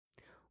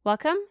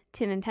Welcome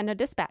to Nintendo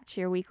Dispatch,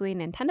 your weekly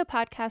Nintendo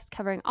podcast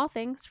covering all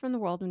things from the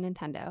world of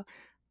Nintendo.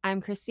 I'm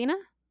Christina.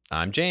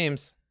 I'm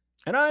James.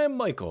 And I am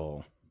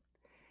Michael.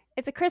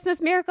 It's a Christmas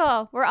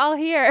miracle. We're all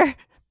here.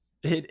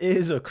 It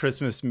is a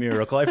Christmas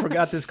miracle. I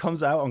forgot this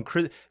comes out on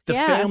the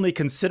family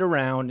can sit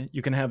around.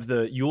 You can have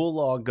the Yule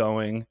log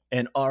going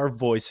and our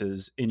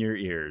voices in your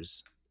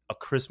ears. A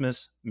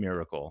Christmas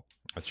miracle.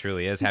 It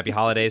truly is. Happy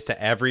holidays to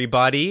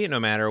everybody, no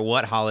matter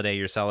what holiday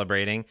you're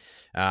celebrating.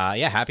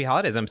 Happy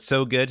holidays. I'm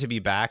so good to be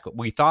back.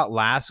 We thought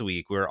last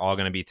week we were all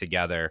going to be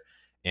together,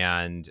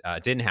 and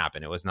it didn't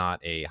happen. It was not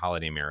a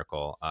holiday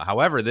miracle.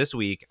 However, this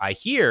week, I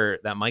hear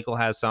that Michael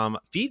has some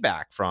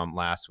feedback from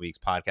last week's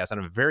podcast, and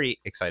I'm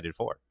very excited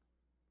for.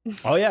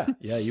 Oh, yeah.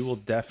 Yeah, you will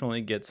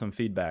definitely get some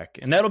feedback.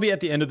 And that'll be at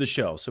the end of the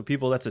show. So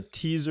people, that's a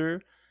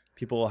teaser.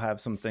 People will have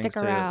some things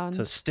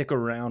to stick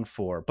around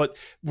for. But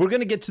we're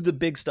going to get to the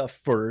big stuff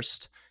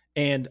first.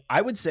 And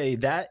I would say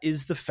that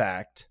is the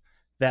fact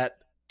that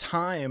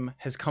Time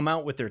has come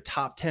out with their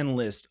top 10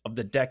 list of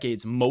the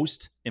decade's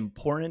most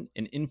important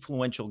and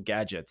influential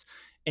gadgets.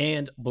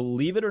 And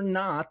believe it or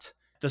not,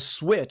 the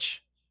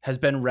Switch has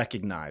been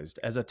recognized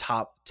as a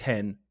top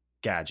 10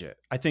 gadget.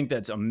 I think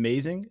that's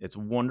amazing. It's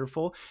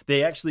wonderful.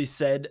 They actually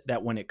said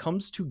that when it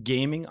comes to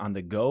gaming on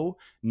the go,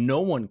 no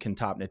one can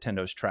top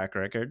Nintendo's track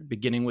record,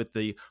 beginning with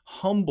the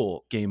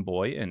humble Game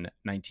Boy in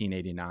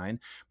 1989,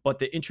 but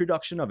the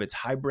introduction of its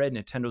hybrid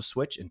Nintendo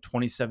Switch in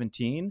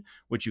 2017,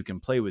 which you can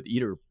play with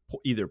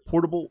either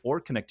portable or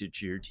connected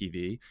to your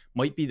TV,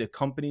 might be the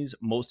company's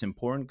most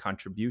important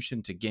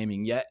contribution to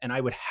gaming yet. And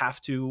I would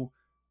have to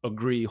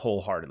agree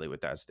wholeheartedly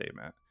with that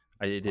statement.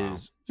 It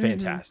is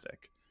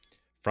fantastic.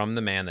 From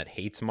the man that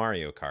hates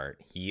Mario Kart,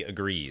 he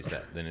agrees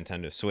that the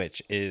Nintendo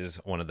Switch is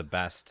one of the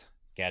best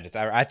gadgets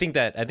ever. I think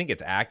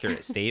it's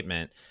accurate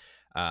statement.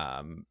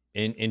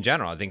 In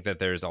general, I think that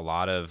there's a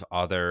lot of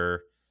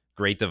other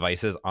great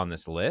devices on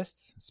this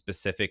list,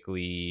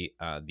 specifically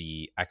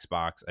the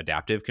Xbox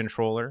Adaptive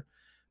Controller,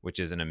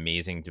 which is an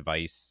amazing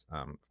device.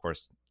 Of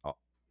course,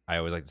 I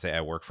always like to say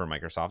I work for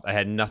Microsoft. I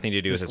had nothing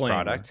to do with this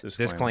product.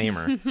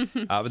 Disclaimer.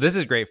 But this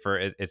is great for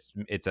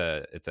it's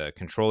a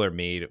controller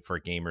made for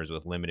gamers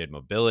with limited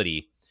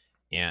mobility,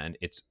 and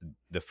it's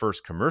the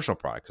first commercial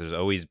product. There's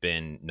always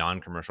been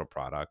non-commercial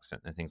products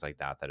and things like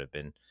that have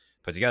been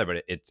put together,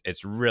 but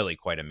it's really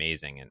quite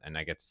amazing. And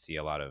I get to see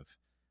a lot of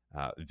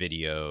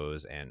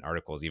videos and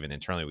articles, even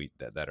internally,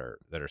 that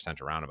are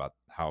sent around about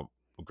how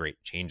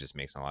great change this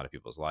makes in a lot of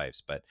people's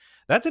lives. But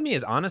that to me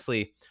is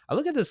honestly, I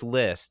look at this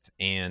list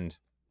and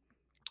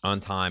on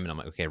Time, and I'm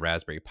like, okay,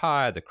 Raspberry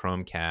Pi, the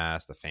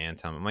Chromecast, the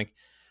Phantom. I'm like,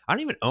 I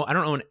don't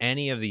own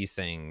any of these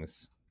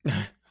things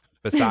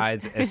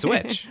besides a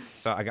Switch.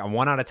 So I got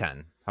 1 out of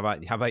 10. How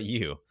about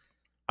you?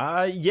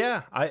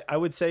 I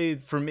would say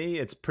for me,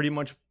 it's pretty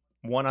much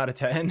 1 out of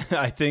 10.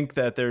 I think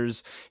that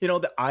there's,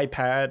 the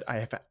iPad. I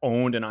have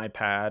owned an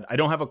iPad. I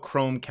don't have a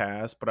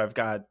Chromecast, but I've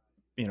got,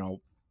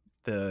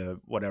 the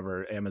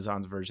whatever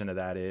Amazon's version of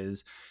that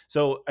is.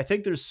 So I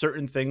think there's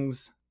certain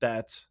things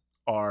that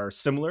are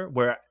similar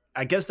where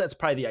I guess that's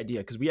probably the idea,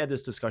 because we had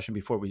this discussion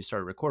before we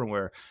started recording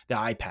where the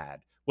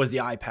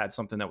iPad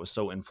something that was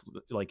so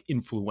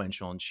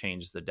influential and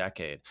changed the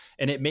decade.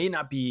 And it may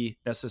not be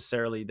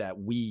necessarily that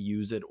we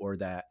use it or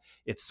that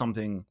it's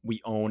something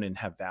we own and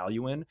have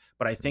value in,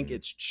 but I think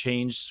it's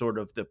changed sort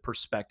of the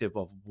perspective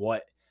of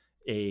what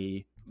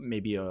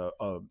maybe a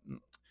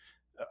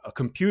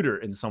computer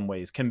in some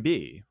ways can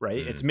be,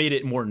 right? It's made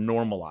it more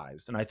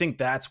normalized. And I think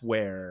that's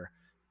where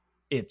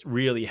it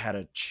really had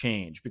a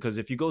change, because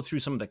if you go through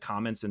some of the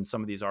comments in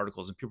some of these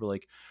articles and people are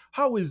like,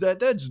 how is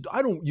that?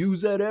 I don't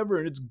use that ever.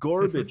 And it's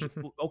garbage.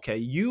 Okay.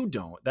 You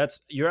don't,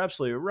 you're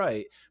absolutely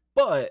right.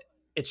 But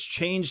it's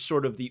changed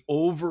sort of the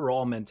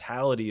overall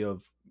mentality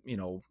of,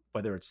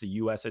 whether it's the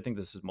US, I think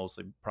this is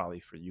mostly probably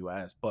for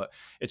US, but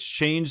it's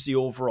changed the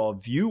overall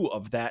view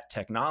of that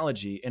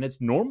technology, and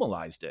it's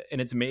normalized it. And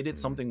it's made it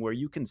something where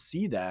you can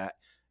see that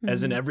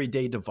as an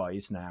everyday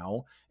device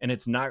now. And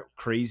it's not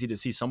crazy to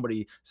see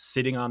somebody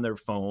sitting on their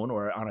phone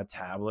or on a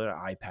tablet or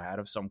iPad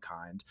of some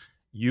kind,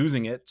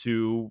 using it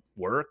to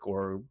work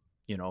or,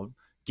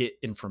 get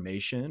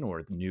information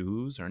or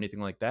news or anything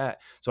like that.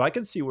 So I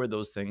can see where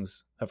those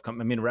things have come.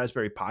 I mean,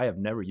 Raspberry Pi I've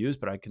never used,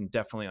 but I can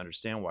definitely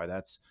understand why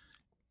that's,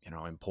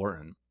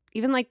 important.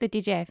 Even like the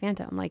DJI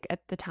Phantom, like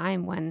at the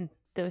time when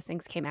those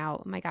things came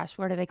out, oh my gosh,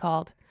 what are they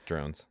called?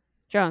 Drones.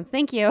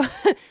 Thank you.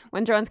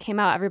 When drones came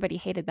out, everybody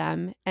hated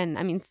them. And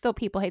I mean, still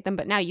people hate them,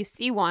 but now you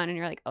see one and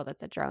you're like, oh,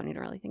 that's a drone. You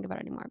don't really think about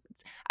it anymore. But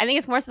I think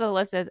it's more so the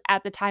list is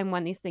at the time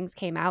when these things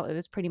came out, it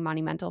was pretty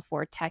monumental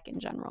for tech in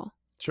general.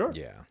 Sure.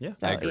 Yeah.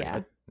 So, I agree.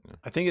 Yeah.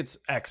 I think it's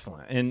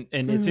excellent. And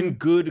it's in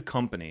good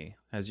company.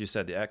 As you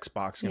said, the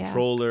Xbox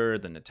controller,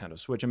 the Nintendo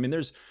Switch. I mean,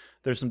 there's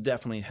some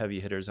definitely heavy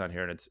hitters on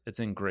here, and it's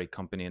in great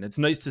company. And it's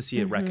nice to see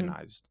it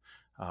recognized,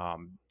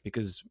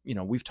 because,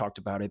 we've talked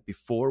about it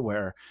before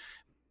where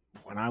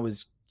when I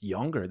was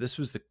younger, this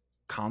was the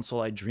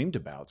console I dreamed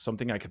about,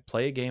 something I could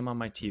play a game on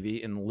my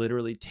TV and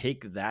literally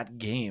take that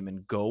game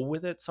and go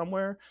with it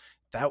somewhere.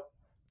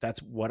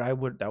 that's what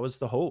that was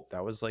the hope.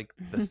 That was like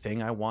the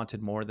thing I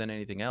wanted more than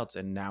anything else.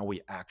 And now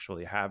we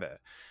actually have it.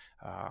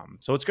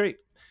 So it's great.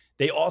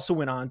 They also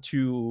went on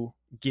to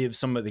give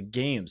some of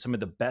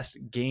the best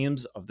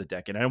games of the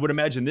decade. And I would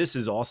imagine this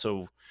is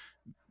also,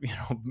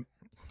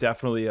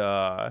 definitely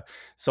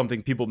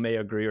something people may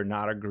agree or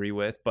not agree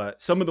with.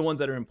 But some of the ones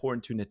that are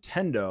important to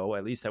Nintendo,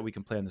 at least that we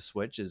can play on the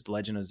Switch, is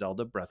Legend of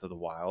Zelda Breath of the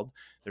Wild.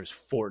 There's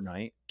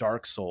Fortnite,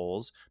 Dark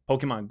Souls,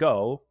 Pokemon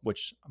Go,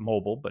 which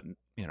mobile, but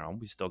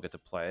we still get to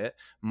play it.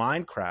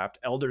 Minecraft,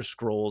 Elder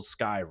Scrolls,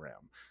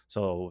 Skyrim.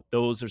 So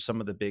those are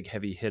some of the big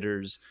heavy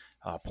hitters.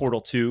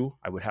 Portal 2,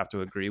 I would have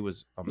to agree,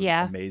 was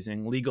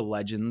amazing. League of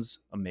Legends,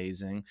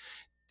 amazing.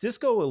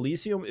 Disco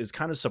Elysium is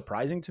kind of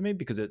surprising to me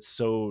because it's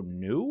so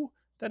new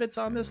that it's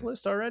on this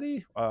list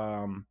already.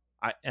 I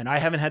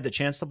haven't had the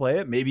chance to play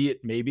it. Maybe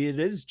it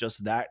is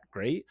just that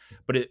great,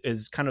 but it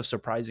is kind of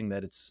surprising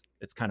that it's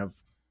kind of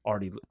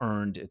already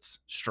earned its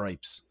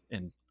stripes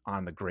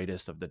on the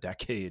greatest of the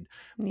decade.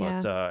 Yeah.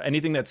 But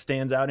anything that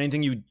stands out,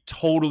 anything you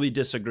totally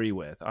disagree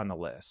with on the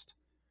list?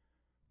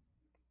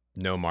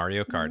 No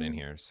Mario Kart in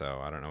here, so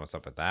I don't know what's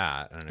up with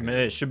that. I mean,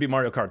 it should be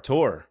Mario Kart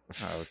Tour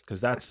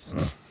because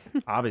that's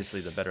obviously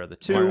the better of the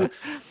two.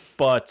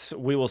 But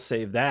we will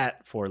save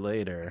that for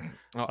later.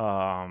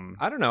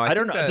 I don't know. I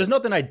don't know. There's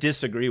nothing I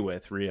disagree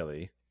with,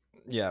 really.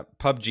 Yeah,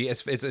 PUBG.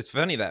 It's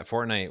funny that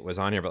Fortnite was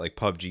on here, but like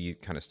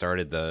PUBG kind of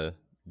started the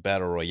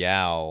battle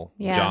royale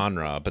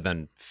genre, but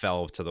then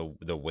fell to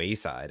the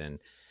wayside. And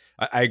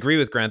I agree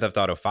with Grand Theft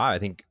Auto 5. I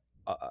think,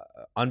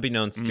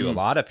 unbeknownst to a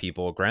lot of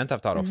people, Grand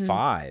Theft Auto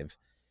 5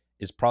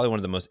 is probably one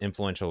of the most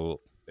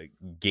influential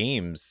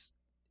games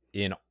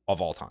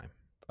of all time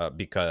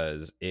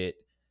because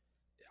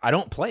I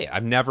don't play it.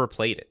 I've never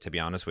played it, to be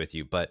honest with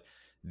you, but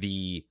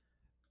the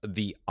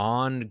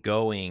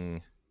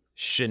ongoing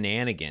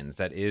shenanigans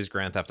that is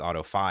Grand Theft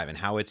Auto 5 and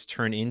how it's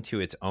turned into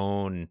its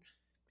own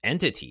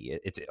entity,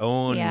 its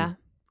own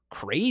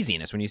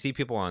craziness. When you see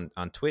people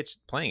on Twitch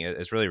playing it,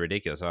 it's really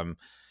ridiculous.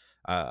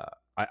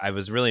 I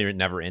was really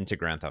never into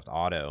Grand Theft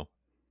Auto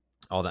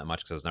all that much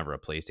because I was never a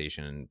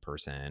PlayStation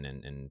person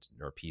and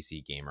or a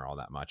PC gamer all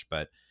that much.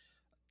 But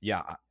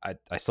yeah,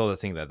 I still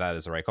think that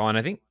is the right call. And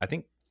I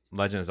think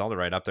Legend of Zelda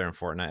right up there in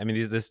Fortnite. I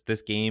mean,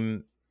 this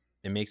game,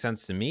 it makes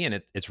sense to me,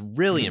 and it's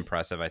really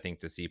impressive, I think,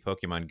 to see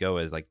Pokemon Go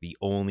as like the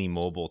only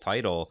mobile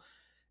title,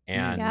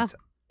 and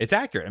it's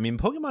accurate. I mean,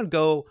 Pokemon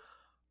Go,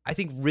 I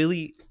think,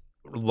 really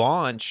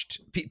launched.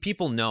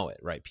 People know it,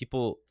 right?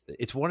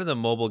 It's one of the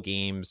mobile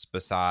games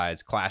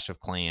besides Clash of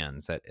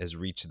Clans that has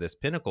reached this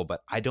pinnacle.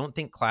 But I don't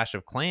think Clash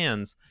of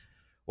Clans,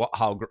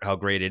 how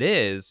great it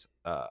is,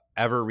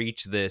 ever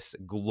reached this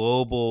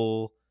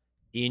global,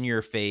 in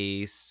your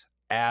face,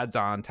 ads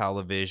on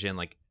television.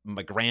 Like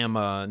my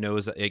grandma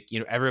knows,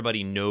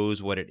 everybody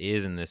knows what it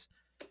is in this.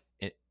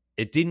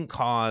 It didn't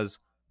cause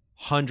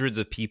hundreds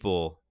of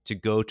people to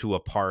go to a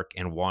park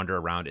and wander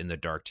around in the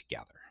dark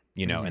together,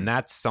 and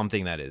that's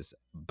something that is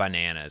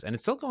bananas, and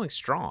it's still going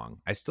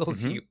strong. I still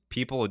see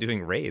people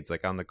doing raids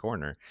like on the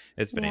corner.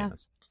 It's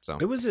bananas. So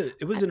it was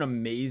an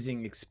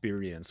amazing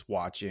experience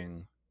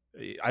watching.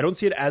 I don't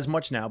see it as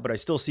much now, but I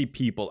still see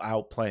people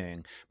out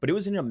playing. But it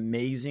was an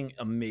amazing,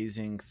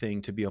 amazing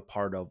thing to be a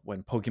part of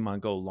when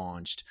Pokemon Go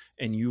launched,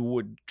 and you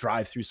would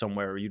drive through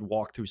somewhere or you'd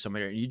walk through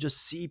somewhere and you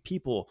just see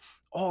people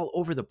all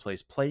over the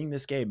place playing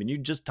this game, and you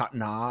just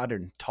nod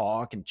and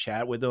talk and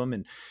chat with them.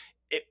 And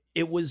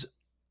it was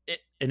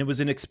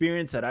an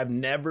experience that I've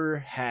never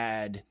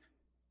had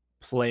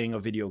playing a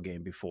video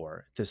game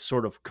before. This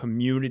sort of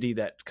community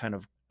that kind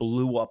of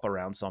blew up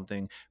around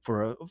something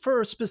for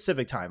a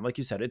specific time. Like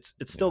you said, it's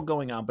still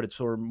going on, but it's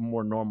sort of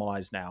more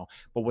normalized now.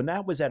 But when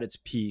that was at its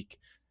peak,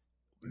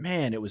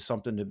 man, it was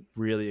something to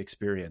really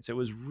experience. It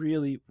was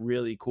really,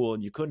 really cool.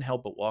 And you couldn't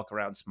help but walk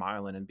around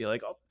smiling and be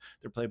like, oh,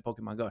 they're playing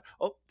Pokemon Go.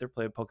 Oh, they're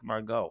playing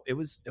Pokemon Go. It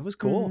was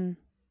cool. Mm-hmm.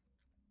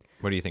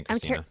 What do you think,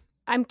 Christina?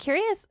 I'm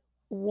curious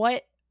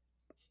what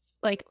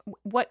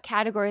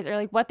categories or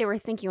like what they were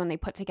thinking when they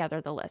put together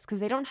the list,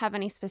 because they don't have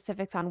any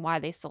specifics on why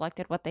they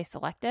selected what they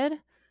selected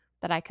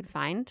that I could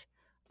find.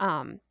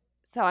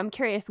 So I'm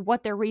curious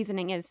what their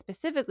reasoning is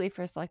specifically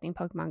for selecting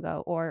Pokemon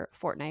Go or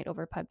Fortnite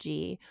over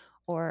PUBG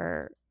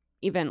or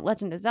even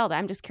Legend of Zelda.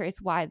 I'm just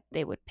curious why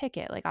they would pick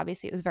it. Like,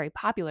 obviously it was very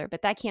popular,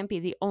 but that can't be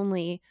the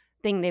only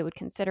thing they would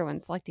consider when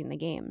selecting the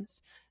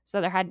games. So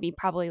there had to be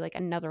probably like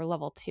another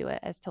level to it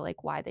as to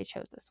like why they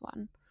chose this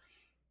one.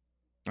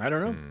 I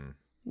don't know.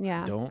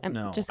 Yeah. I don't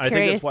know. Just I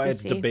think that's why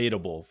it's see.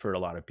 Debatable for a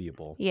lot of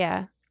people.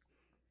 Yeah.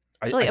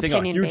 It's I really think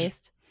opinion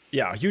based.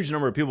 Yeah, a huge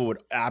number of people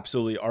would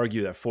absolutely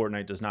argue that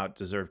Fortnite does not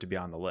deserve to be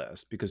on the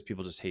list because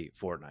people just hate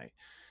Fortnite.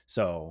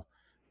 So,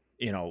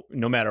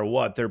 no matter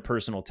what, their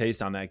personal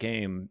taste on that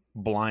game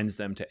blinds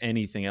them to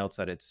anything else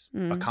that it's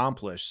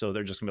accomplished. So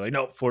they're just gonna be like,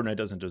 no, Fortnite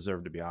doesn't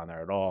deserve to be on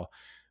there at all.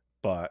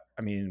 But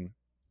I mean,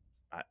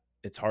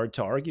 it's hard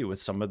to argue with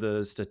some of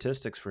the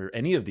statistics for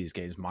any of these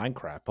games.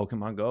 Minecraft,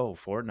 Pokemon Go,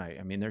 Fortnite.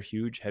 I mean, they're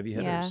huge, heavy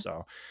hitters. Yeah.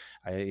 So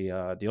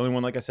the only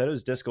one, like I said,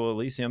 is Disco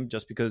Elysium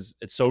just because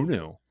it's so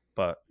new.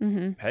 But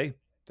hey,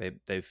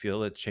 they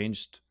feel it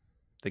changed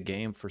the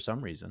game for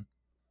some reason.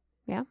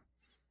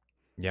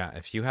 Yeah,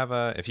 if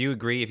you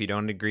agree, if you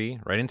don't agree,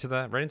 right into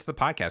the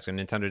podcast on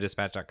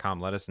nintendodispatch.com.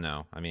 Let us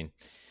know. I mean,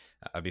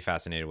 I'd be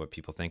fascinated what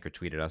people think or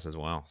tweet at us as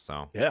well.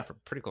 So yeah,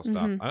 pretty cool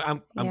stuff.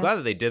 I'm glad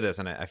that they did this,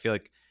 and I feel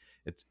like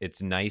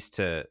it's nice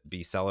to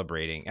be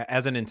celebrating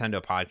as a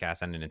Nintendo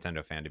podcast and a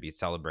Nintendo fan to be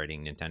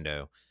celebrating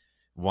Nintendo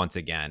once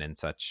again in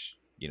such,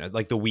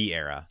 like the Wii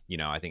era.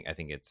 I think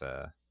it's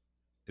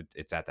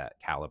at that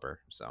caliber.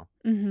 So.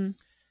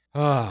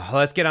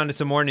 Let's get on to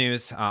some more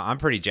news. I'm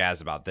pretty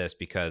jazzed about this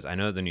because I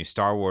know the new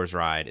Star Wars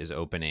ride is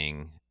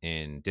opening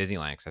in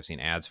Disneyland because I've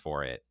seen ads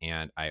for it.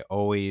 And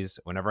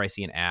whenever I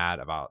see an ad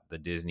about the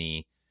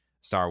Disney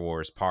Star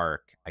Wars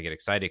park, I get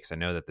excited because I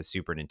know that the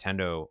Super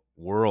Nintendo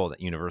World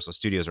at Universal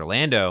Studios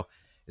Orlando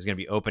is going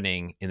to be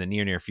opening in the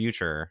near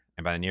future.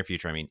 And by the near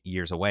future, I mean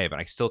years away, but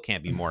I still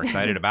can't be more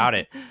excited about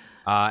it.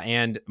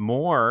 And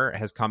more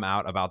has come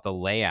out about the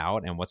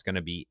layout and what's going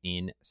to be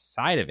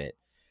inside of it.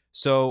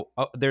 So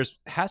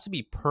has to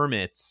be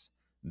permits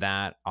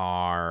that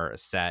are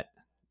set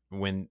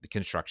when the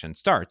construction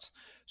starts.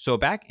 So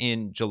back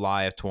in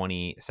July of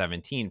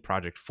 2017,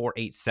 Project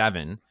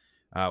 487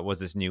 was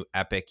this new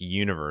Epic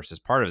universe as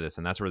part of this,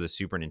 and that's where the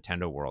Super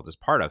Nintendo World is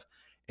part of.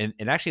 And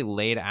it actually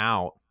laid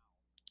out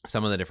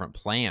some of the different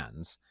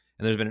plans.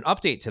 And there's been an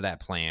update to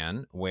that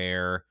plan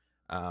where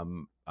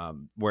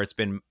it's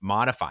been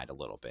modified a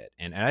little bit.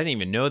 And I didn't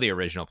even know the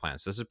original plan.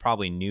 So this is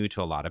probably new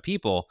to a lot of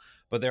people,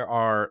 but there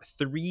are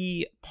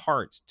 3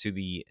 parts to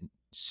the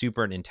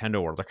Super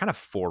Nintendo World. They're kind of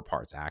 4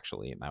 parts,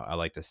 actually, I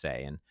like to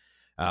say. And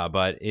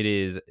but it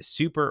is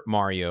Super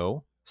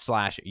Mario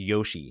 /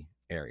 Yoshi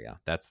area.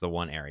 That's the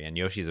one area. And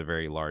Yoshi is a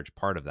very large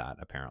part of that,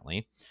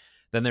 apparently.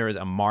 Then there is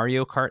a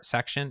Mario Kart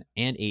section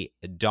and a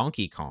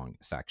Donkey Kong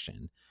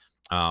section,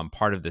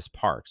 part of this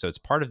park. So it's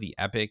part of the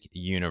Epic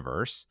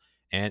universe.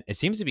 And it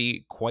seems to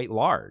be quite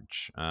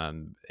large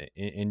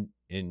in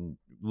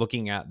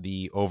looking at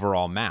the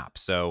overall map.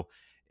 So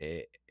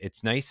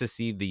it's nice to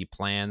see the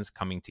plans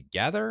coming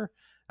together,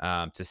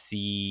 to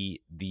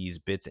see these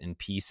bits and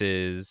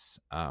pieces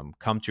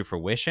come to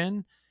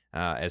fruition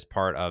as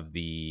part of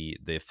the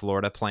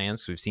Florida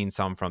plans. We've seen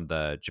some from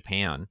the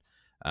Japan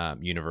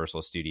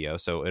Universal Studio.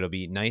 So it'll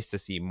be nice to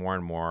see more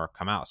and more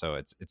come out. So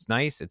it's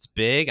nice. It's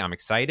big. I'm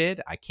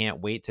excited. I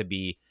can't wait to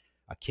be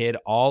a kid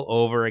all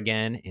over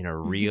again in a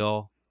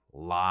real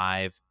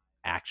live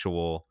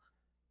actual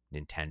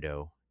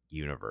Nintendo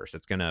universe.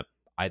 It's gonna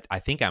I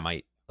think I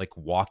might like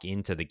walk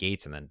into the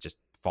gates and then just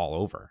fall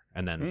over,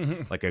 and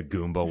then like a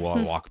Goomba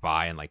will walk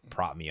by and like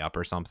prop me up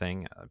or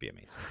something. That'd be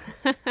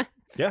amazing.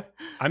 Yeah,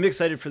 I'm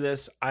excited for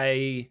this.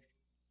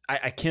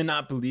 I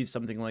cannot believe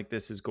something like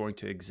this is going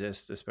to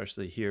exist,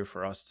 especially here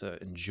for us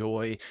to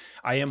enjoy.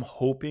 I am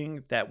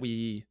hoping that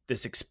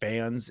this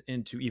expands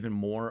into even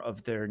more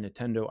of their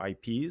Nintendo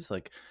IPs.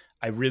 Like,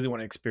 I really want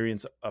to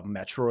experience a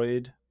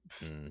Metroid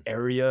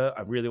area.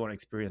 I really want to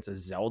experience a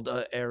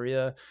Zelda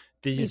area.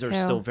 These are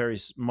still very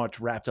much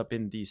wrapped up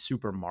in the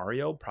Super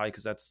Mario, probably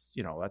because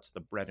that's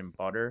the bread and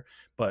butter.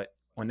 But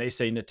when they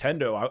say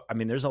Nintendo, I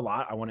mean, there's a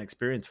lot I want to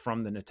experience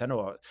from the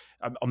Nintendo.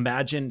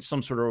 Imagine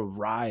some sort of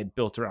ride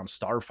built around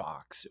Star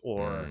Fox,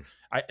 or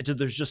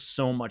there's just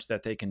so much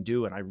that they can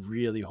do. And I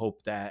really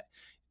hope that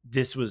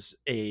this was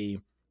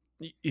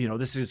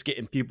this is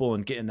getting people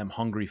and getting them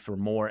hungry for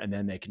more, and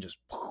then they can just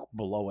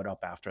blow it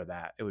up after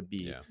that. It would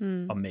be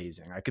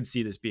amazing. I could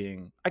see this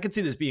being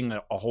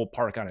a whole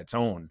park on its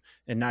own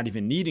and not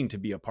even needing to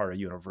be a part of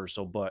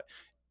Universal, but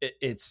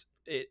it's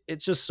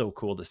just so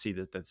cool to see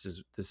that this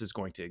is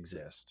going to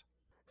exist.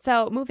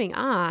 So moving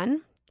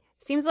on,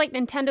 seems like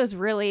Nintendo's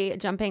really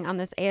jumping on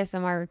this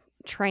ASMR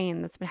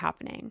train that's been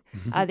happening.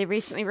 They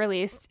recently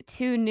released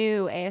 2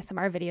 new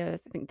ASMR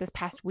videos, I think this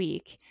past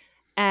week.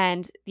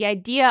 And the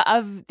idea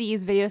of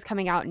these videos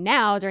coming out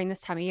now during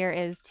this time of year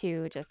is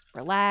to just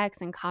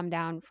relax and calm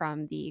down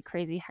from the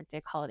crazy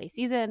hectic holiday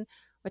season,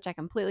 which I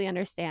completely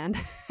understand.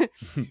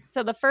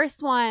 So the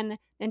first one,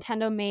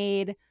 Nintendo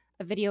made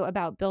a video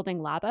about building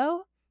Labo.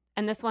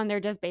 And this one,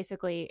 they're just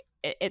basically,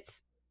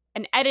 it's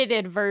an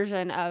edited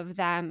version of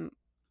them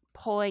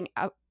pulling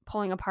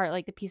apart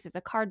like the pieces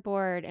of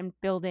cardboard and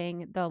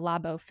building the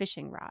Labo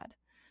fishing rod.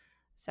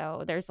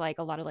 So there's like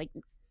a lot of like,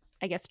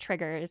 I guess,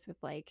 triggers with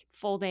like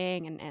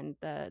folding and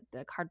the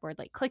cardboard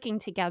like clicking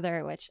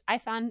together, which I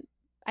found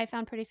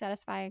pretty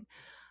satisfying.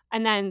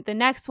 And then the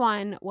next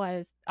one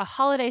was a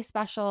holiday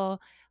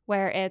special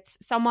where it's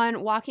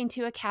someone walking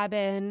to a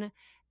cabin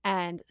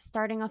and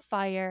starting a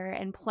fire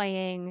and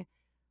playing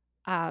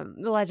The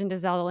Legend of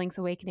Zelda: Link's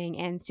Awakening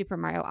and Super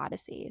Mario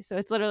Odyssey. So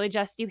it's literally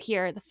just you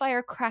hear the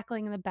fire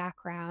crackling in the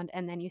background,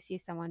 and then you see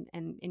someone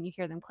and you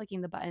hear them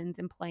clicking the buttons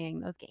and playing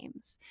those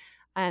games.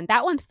 And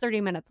that one's 30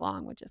 minutes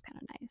long, which is kind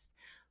of nice.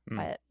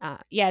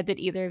 But did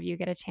either of you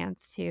get a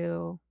chance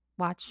to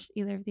watch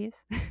either of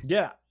these?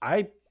 Yeah,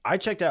 I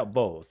checked out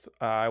both.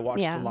 I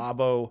watched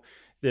Labo.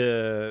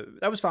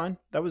 That was fine.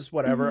 That was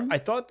whatever. I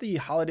thought the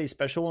holiday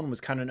special one was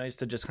kind of nice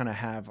to just kind of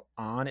have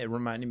on. It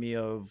reminded me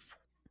of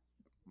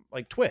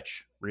like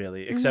Twitch,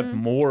 really, except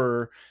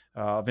more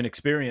of an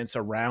experience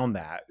around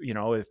that. You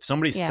know, if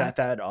somebody set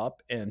that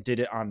up and did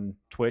it on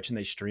Twitch and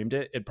they streamed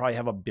it, it'd probably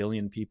have 1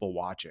 billion people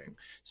watching.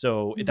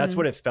 So that's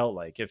what it felt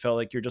like. It felt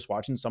like you're just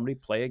watching somebody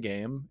play a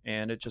game,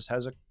 and it just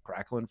has a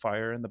crackling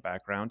fire in the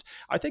background.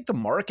 I think the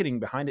marketing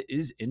behind it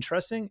is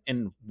interesting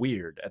and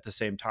weird at the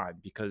same time,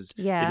 because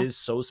it is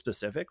so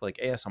specific. Like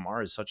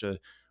ASMR is such a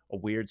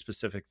weird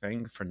specific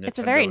thing for Nintendo. It's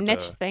a very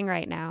niche thing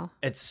right now.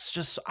 It's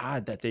just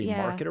odd that they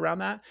market around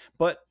that,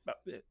 but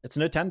it's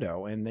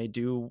Nintendo and they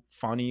do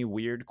funny,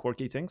 weird,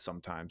 quirky things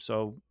sometimes.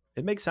 So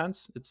it makes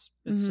sense. It's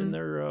in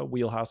their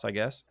wheelhouse, I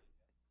guess.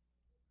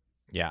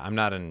 Yeah, I'm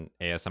not an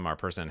ASMR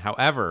person.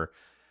 However,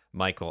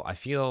 Michael, I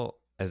feel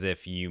as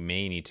if you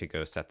may need to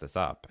go set this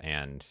up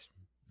and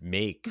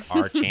make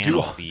our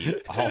channel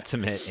the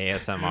ultimate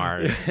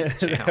ASMR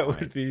channel.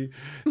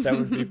 That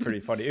would be pretty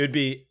funny. It would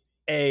be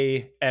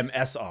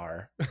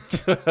AMSR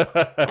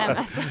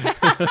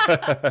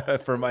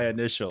for my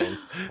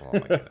initials. Oh my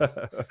goodness.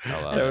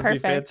 That would be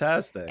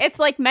fantastic. It's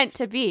like meant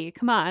to be.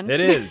 Come on.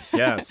 It is.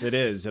 Yes, it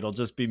is. It'll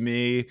just be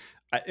me.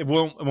 It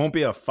won't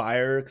be a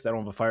fire because I don't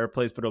have a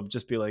fireplace, but it'll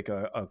just be like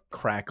a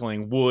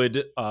crackling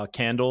wood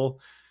candle.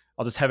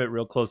 I'll just have it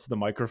real close to the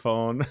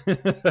microphone.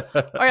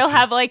 Or you'll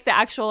have like the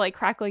actual like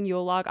crackling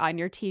Yule log on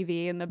your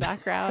TV in the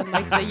background,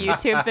 like the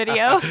YouTube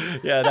video.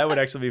 Yeah, that would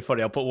actually be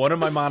funny. I'll put one of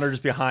my monitors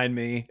behind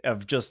me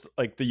of just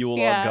like the Yule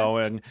log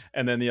going,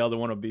 and then the other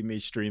one will be me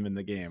streaming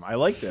the game. I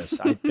like this.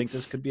 I think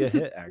this could be a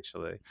hit,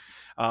 actually.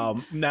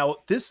 Now,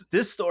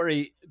 this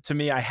story, to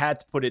me, I had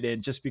to put it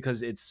in just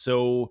because it's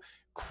so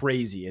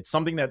crazy. It's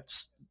something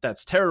that's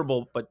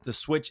terrible, but the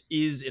Switch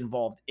is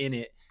involved in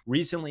it.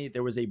 Recently,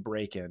 there was a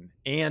break-in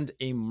and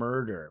a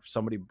murder.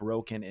 Somebody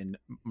broke in and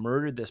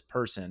murdered this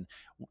person.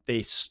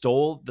 They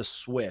stole the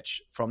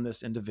Switch from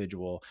this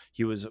individual.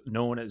 He was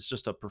known as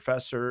just a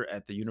professor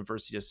at the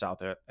University of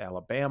South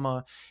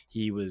Alabama.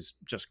 He was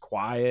just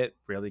quiet,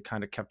 really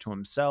kind of kept to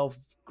himself,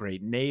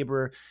 great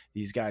neighbor.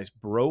 These guys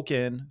broke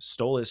in,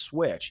 stole his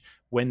Switch.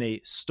 When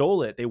they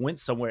stole it, they went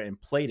somewhere and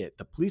played it.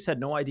 The police had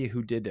no idea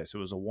who did this. It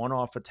was a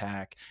one-off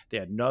attack. They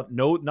had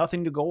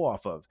nothing to go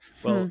off of.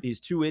 Well,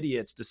 these two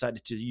idiots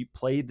decided to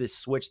play this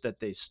Switch that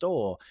they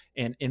stole.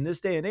 And in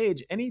this day and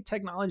age, any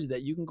technology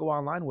that you can go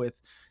online with,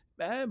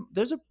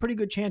 there's a pretty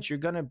good chance you're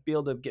going to be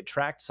able to get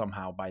tracked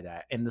somehow by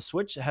that. And the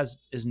Switch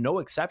is no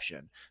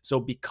exception. So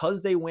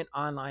because they went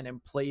online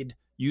and played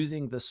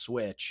using the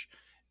Switch,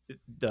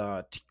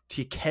 the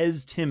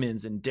Tikez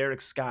Timmons and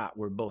Derek Scott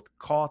were both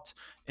caught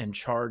and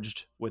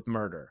charged with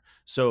murder.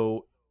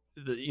 So,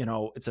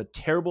 it's a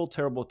terrible,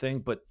 terrible thing,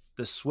 but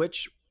the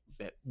Switch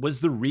was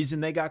the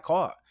reason they got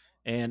caught.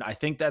 And I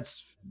think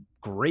that's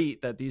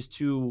great that these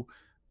two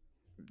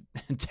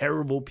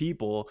terrible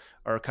people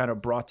are kind of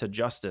brought to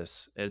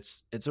justice.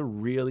 It's a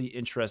really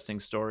interesting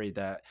story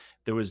that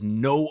there was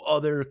no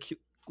other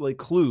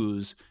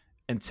clues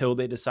until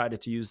they decided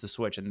to use the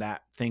Switch, and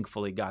that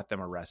thankfully got them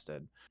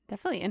arrested.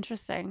 Definitely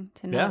interesting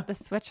to know that the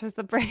Switch was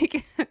the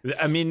break.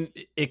 I mean,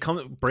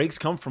 breaks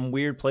come from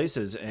weird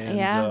places, and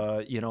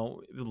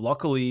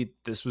luckily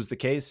this was the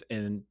case,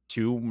 and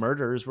 2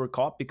 murderers were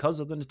caught because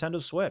of the Nintendo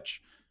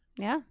Switch.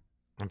 Yeah,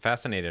 I'm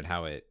fascinated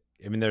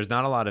there's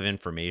not a lot of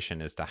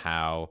information as to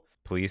how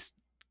police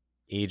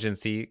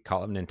agency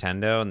call up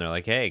Nintendo and they're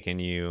like, hey, can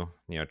you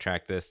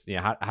track this?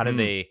 How did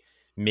they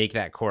make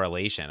that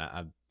correlation?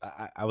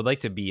 I would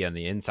like to be on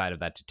the inside of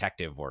that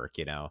detective work,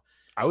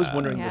 I was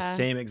wondering the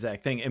same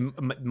exact thing.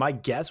 And my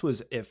guess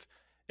was if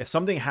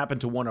something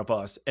happened to one of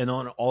us and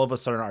then all of a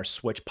sudden our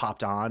Switch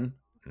popped on,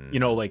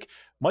 like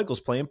Michael's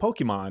playing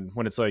Pokemon,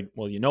 when it's like,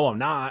 well, I'm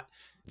not.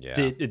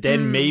 Yeah.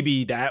 Then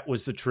maybe that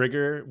was the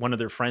trigger. One of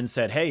their friends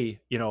said,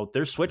 hey,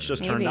 their Switch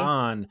just turned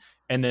on,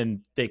 and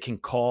then they can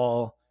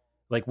call,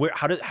 like,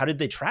 how did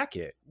they track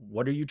it?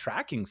 What are you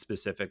tracking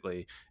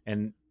specifically?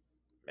 And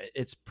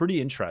it's pretty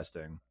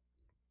interesting.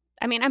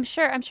 I mean, I'm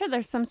sure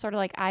there's some sort of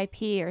like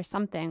IP or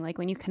something. Like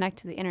when you connect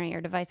to the internet,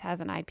 your device has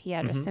an IP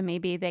address. So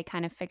maybe they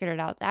kind of figured it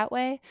out that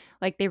way.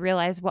 Like they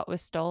realized what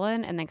was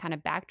stolen and then kind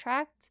of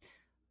backtracked.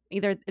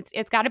 Either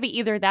it's got to be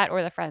either that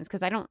or the friends,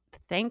 because I don't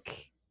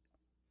think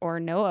or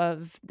know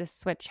of the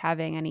Switch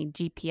having any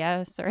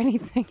GPS or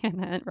anything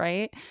in it,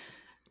 right?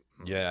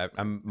 Yeah,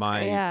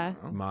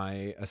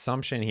 my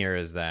assumption here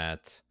is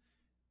that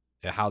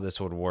how this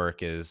would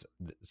work is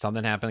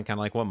something happened, kind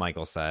of like what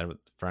Michael said.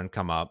 Friend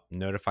come up,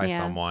 notify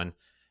someone,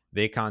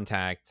 they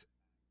contact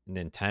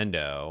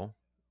Nintendo,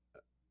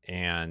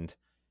 and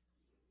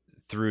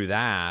through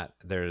that,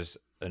 there's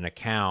an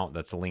account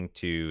that's linked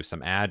to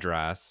some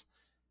address,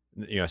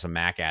 some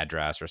MAC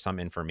address or some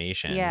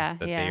information that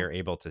they are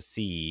able to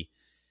see.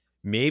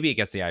 Maybe it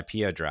gets the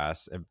IP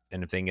address,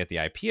 and if they can get the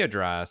IP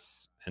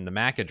address and the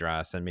MAC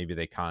address, and maybe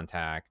they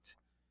contact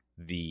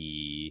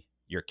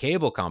your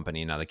cable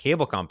company. Now the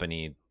cable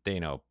company, they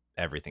know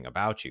everything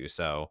about you,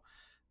 so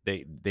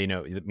they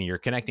know. I mean, you're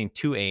connecting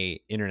to a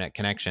internet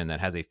connection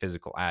that has a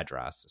physical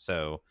address,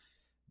 so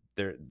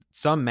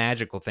some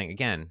magical thing.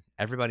 Again,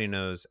 everybody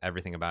knows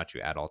everything about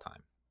you at all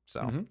time.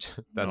 So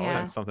Yeah.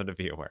 that's something to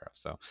be aware of.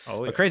 So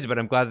Oh, but crazy, but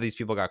I'm glad that these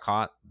people got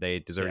caught. They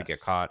deserve to get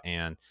Yes. caught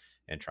and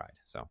tried.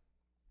 So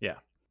yeah.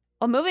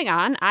 Well, moving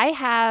on, I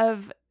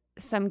have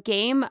some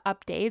game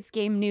updates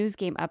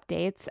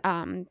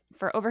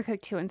for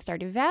Overcooked 2 and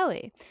Stardew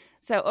Valley.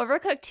 So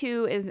Overcooked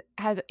 2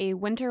 has a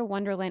Winter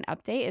Wonderland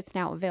update. It's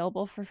now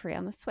available for free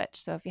on the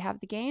Switch. So if you have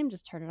the game,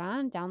 just turn it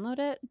on, download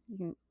it, you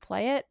can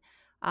play it.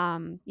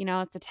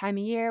 It's a time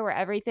of year where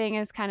everything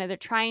is they're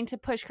trying to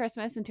push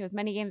Christmas into as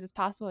many games as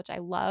possible, which I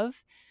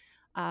love.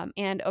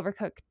 And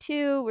Overcooked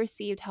 2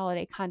 received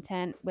holiday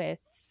content with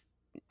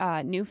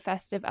new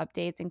festive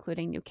updates,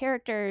 including new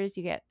characters.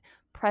 You get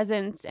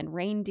presents and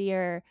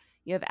reindeer.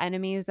 You have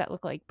enemies that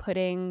look like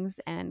puddings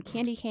and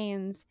candy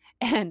canes,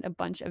 and a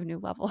bunch of new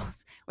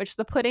levels, which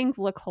the puddings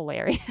look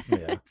hilarious.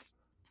 Yeah.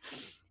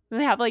 And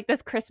they have like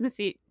this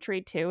Christmassy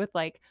tree too, with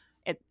like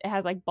it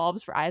has like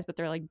bulbs for eyes, but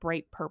they're like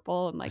bright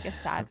purple and like a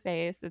sad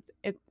face.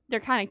 They're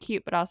kind of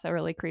cute, but also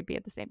really creepy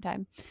at the same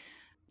time.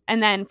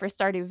 And then for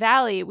Stardew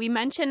Valley, we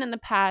mentioned in the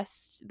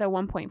past the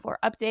 1.4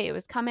 update. It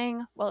was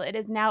coming. Well, it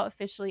is now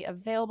officially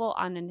available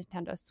on the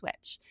Nintendo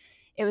Switch.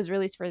 It was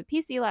released for the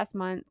PC last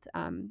month.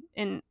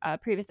 In a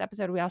previous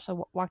episode, we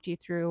also walked you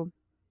through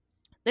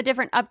the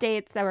different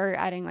updates that were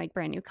adding like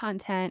brand new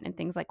content and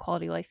things like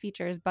quality of life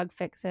features, bug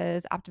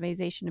fixes,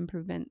 optimization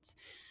improvements.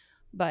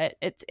 But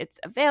it's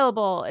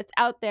available. It's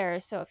out there.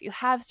 So if you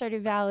have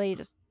Stardew Valley,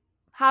 just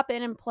hop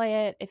in and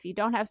play it. If you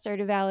don't have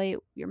Stardew Valley,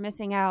 you're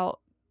missing out.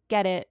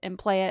 Get it and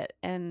play it,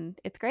 and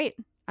it's great.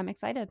 I'm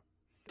excited.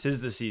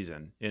 'Tis the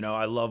season.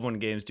 I love when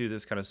games do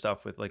this kind of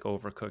stuff with like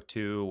Overcooked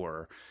 2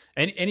 or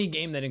any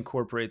game that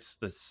incorporates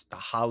the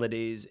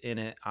holidays in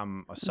it.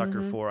 I'm a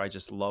sucker for. I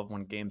just love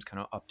when games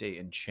kind of update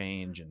and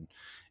change and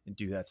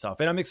do that stuff.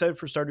 And I'm excited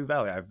for Stardew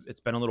Valley. It's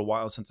been a little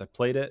while since I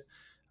played it,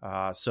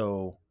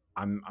 so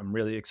I'm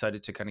really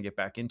excited to kind of get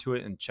back into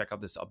it and check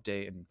out this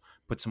update and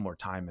put some more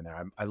time in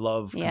there. I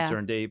love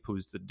Concerned Ape,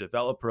 who's the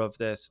developer of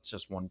this. It's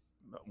just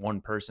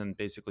one person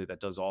basically that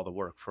does all the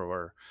work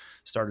for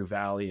Stardew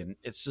Valley, and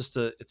it's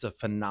a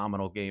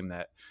phenomenal game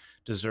that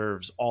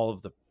deserves all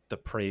of the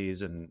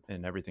praise and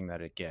everything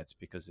that it gets,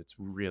 because it's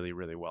really,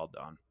 really well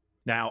done.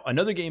 Now,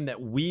 another game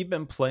that we've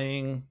been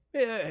playing,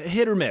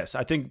 hit or miss,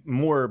 I think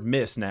more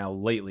miss now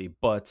lately,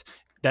 but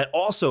that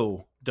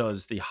also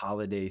does the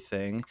holiday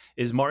thing,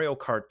 is Mario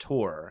Kart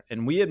Tour.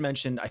 And we had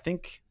mentioned, I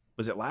think,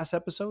 was it last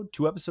episode,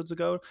 2 episodes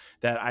ago,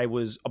 that I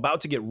was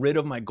about to get rid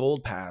of my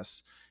Gold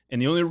Pass.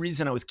 And the only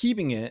reason I was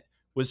keeping it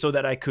was so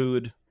that I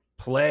could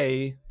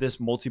play this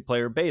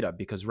multiplayer beta,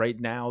 because right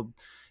now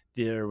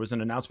there was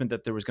an announcement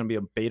that there was going to be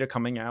a beta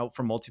coming out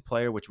for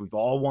multiplayer, which we've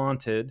all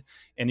wanted.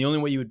 And the only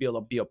way you would be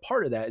able to be a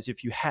part of that is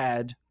if you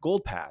had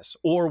Gold Pass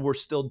or were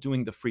still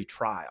doing the free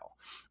trial.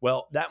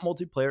 Well, that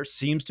multiplayer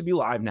seems to be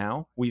live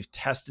now. We've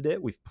tested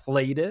it. We've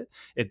played it.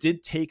 It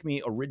did take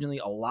me originally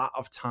a lot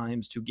of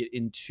times to get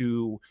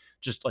into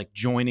just like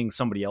joining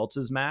somebody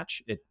else's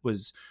match. It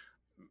was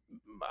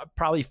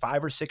probably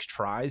 5 or 6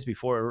 tries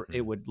before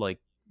it would like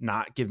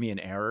not give me an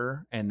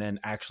error and then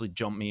actually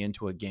jump me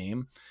into a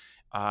game.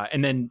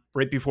 And then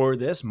right before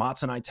this,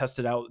 Mats and I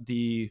tested out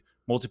the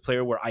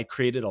multiplayer where I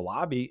created a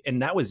lobby,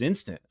 and that was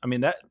instant. I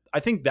mean, I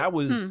think that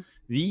was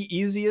the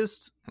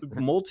easiest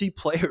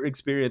multiplayer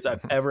experience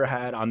I've ever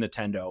had on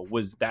Nintendo,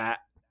 was that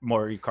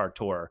Mario Kart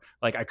Tour.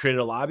 Like, I created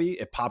a lobby,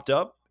 it popped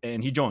up,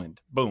 and he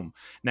joined. Boom.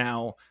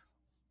 Now,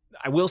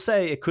 I will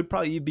say it could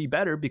probably be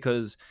better,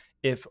 because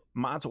if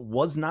Mats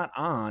was not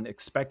on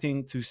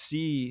expecting to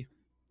see,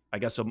 I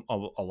guess,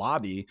 a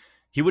lobby,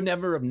 he would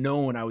never have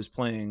known I was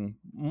playing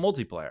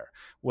multiplayer.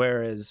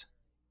 Whereas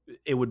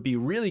it would be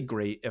really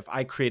great if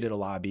I created a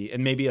lobby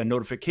and maybe a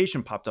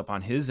notification popped up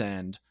on his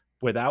end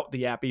without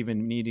the app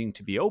even needing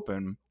to be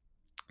open,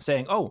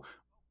 saying, "Oh,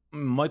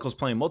 Michael's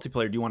playing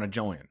multiplayer. Do you want to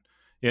join?"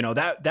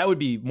 That would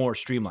be more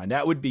streamlined.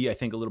 That would be, I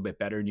think, a little bit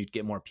better, and you'd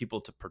get more people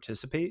to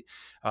participate.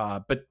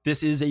 But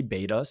this is a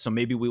beta, so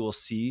maybe we will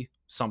see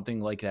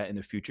something like that in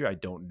the future. I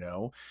don't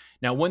know.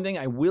 Now, one thing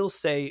I will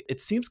say,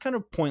 it seems kind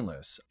of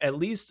pointless, at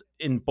least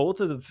in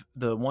both of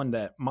the one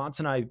that Mats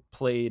and I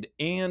played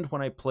and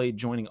when I played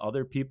joining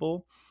other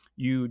people.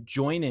 You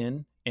join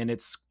in and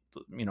it's,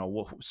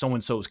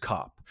 so-and-so's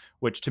cup,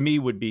 which to me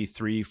would be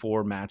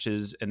 3-4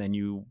 matches, and then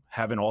you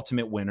have an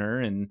ultimate winner,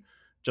 and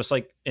just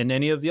like in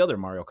any of the other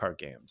Mario Kart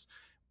games.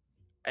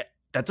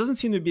 That doesn't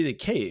seem to be the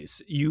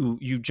case. You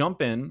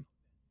jump in,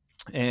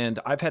 and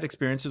I've had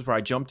experiences where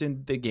I jumped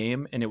in the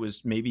game and it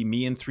was maybe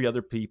me and 3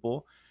 other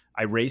people.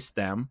 I raced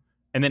them,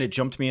 and then it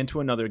jumped me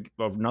into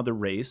another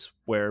race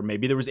where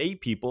maybe there was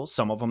 8 people,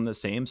 some of them the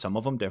same, some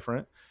of them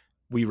different.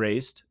 We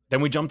raced,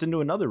 then we jumped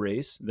into another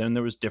race, then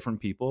there was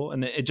different people,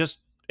 and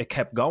it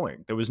kept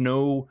going. There was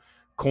no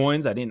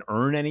coins. I didn't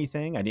earn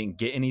anything. I didn't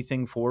get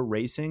anything for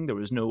racing.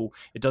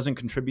 It doesn't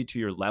contribute to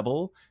your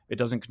level. It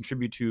doesn't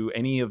contribute to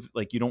any of,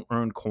 like, you don't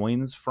earn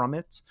coins from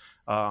it.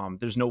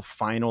 There's no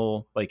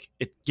final, like,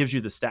 it gives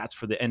you the stats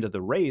for the end of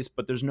the race,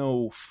 but there's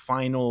no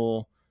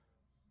final,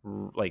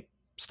 like,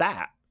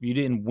 stat. You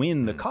didn't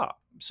win the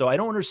cup. So I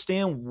don't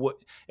understand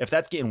if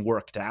that's getting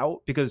worked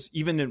out, because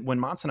even when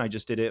Mott's and I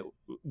just did it,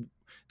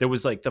 there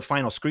was like the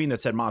final screen that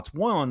said Mott's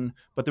won,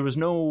 but there was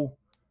no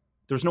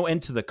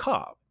end to the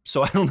cup.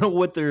 So I don't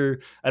know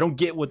I don't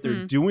get what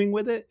they're doing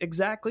with it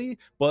exactly,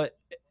 but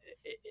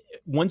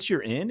once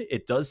you're in,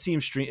 it does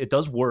it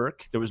does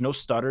work. There was no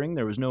stuttering.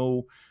 There was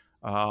no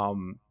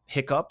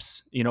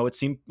hiccups. It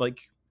seemed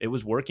like it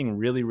was working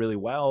really, really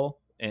well.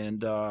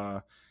 And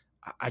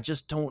I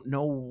just don't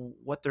know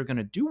what they're going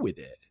to do with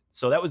it.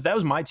 So that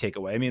was my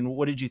takeaway. I mean,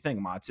 what did you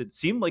think, Mats? It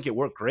seemed like it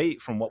worked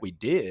great from what we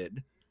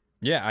did.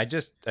 Yeah, I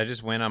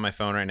just went on my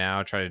phone right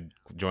now, tried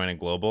to join a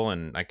global,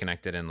 and I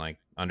connected in like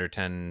under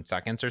 10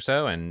 seconds or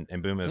so, and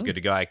boom, it was good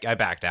to go. I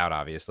backed out,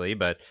 obviously,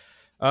 but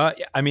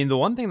I mean, the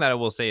one thing that I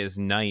will say is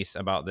nice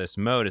about this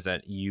mode is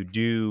that you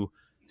do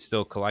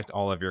still collect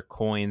all of your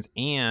coins,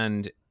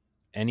 and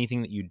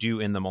anything that you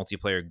do in the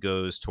multiplayer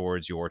goes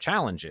towards your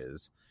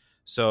challenges.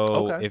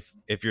 So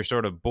if you're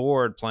sort of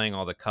bored playing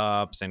all the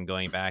cups and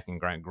going back and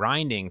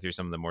grinding through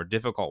some of the more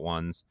difficult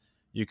ones,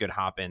 you could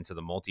hop into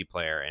the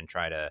multiplayer and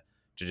try to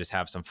just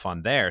have some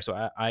fun there.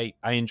 So I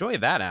enjoy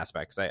that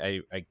aspect,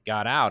 because I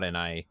got out and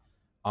I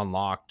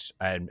unlocked.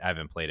 I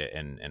haven't played it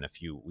in a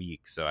few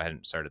weeks, so I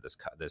hadn't started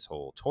this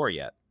whole tour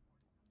yet.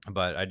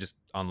 But I just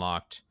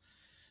unlocked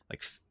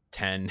like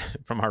 10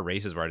 from our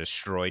races where I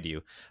destroyed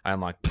you. I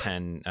unlocked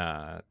 10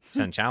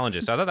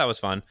 challenges, so I thought that was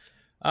fun.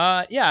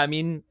 Yeah, I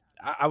mean,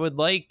 I would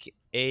like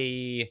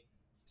a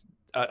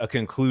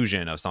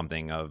conclusion of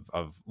something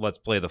of let's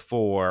play the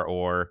 4,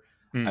 or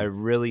I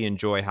really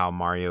enjoy how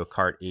Mario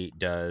Kart 8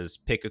 does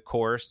pick a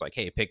course, like,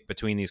 hey, pick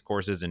between these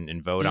courses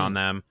and vote on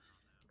them.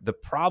 The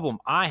problem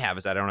I have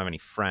is I don't have any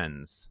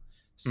friends.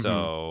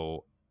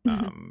 So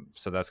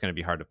so that's going to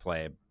be hard to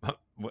play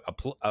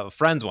a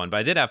friends one, but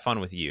I did have fun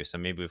with you. So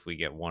maybe if we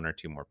get 1 or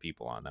 2 more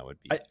people on, that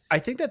would be. I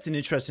think that's an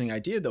interesting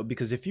idea, though,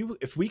 because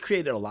if we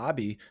created a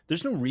lobby,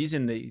 there's no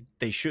reason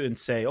they shouldn't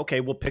say,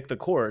 okay, we'll pick the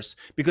course,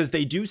 because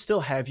they do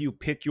still have you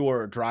pick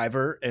your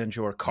driver and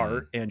your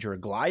kart and your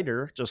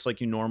glider, just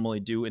like you normally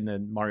do in the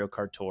Mario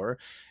Kart Tour.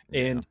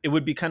 And it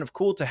would be kind of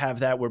cool to have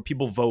that where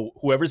people vote.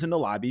 Whoever's in the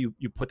lobby,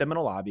 you put them in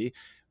a lobby.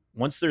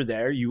 Once they're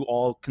there, you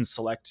all can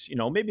select,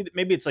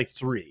 maybe it's like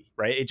 3,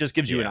 right? It just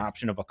gives you an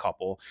option of a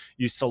couple.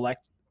 You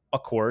select a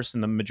course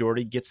and the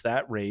majority gets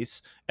that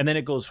race, and then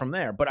it goes from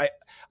there. But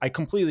I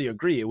completely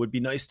agree. It would be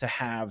nice to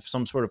have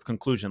some sort of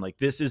conclusion, like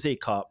this is a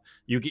cup.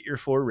 You get your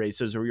 4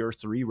 races or your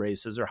 3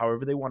 races or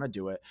however they want to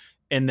do it.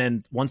 And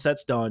then once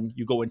that's done,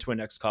 you go into a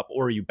next cup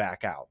or you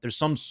back out. There's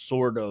some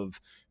sort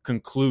of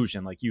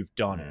conclusion, like you've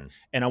done it.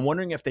 And I'm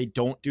wondering if they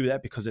don't do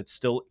that because it's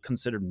still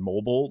considered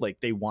mobile.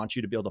 Like they want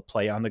you to be able to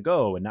play on the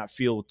go and not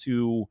feel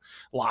too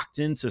locked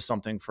into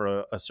something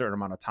for a certain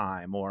amount of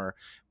time, or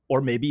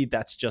maybe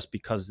that's just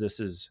because this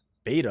is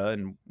beta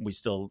and we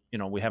still,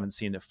 we haven't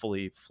seen the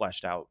fully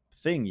fleshed out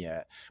thing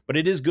yet. But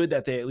it is good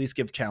that they at least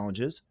give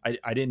challenges.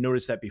 I didn't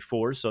notice that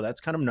before, so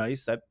that's kind of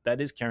nice. That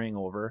is carrying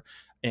over.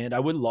 And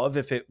I would love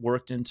if it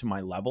worked into my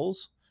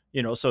levels,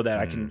 so that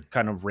I can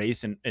kind of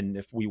race, and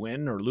if we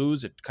win or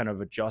lose, it kind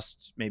of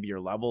adjusts maybe your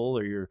level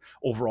or your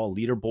overall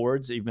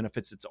leaderboards, even if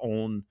it's its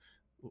own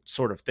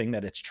sort of thing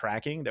that it's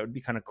tracking. That would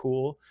be kind of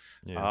cool.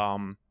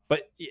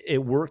 But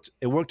it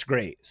worked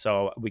great,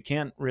 so we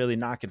can't really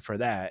knock it for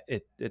that.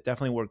 It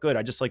definitely worked good.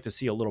 I just like to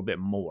see a little bit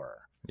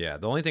more. Yeah,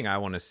 the only thing I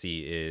want to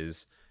see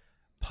is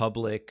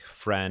public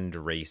friend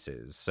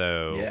races.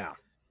 So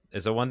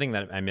one thing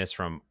that I miss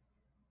from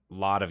a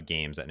lot of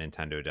games that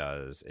Nintendo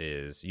does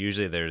is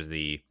usually there's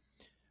the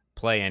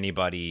play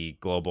anybody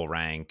global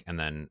rank, and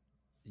then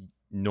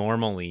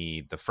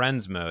normally the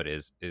friends mode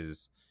is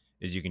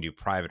you can do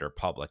private or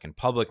public, and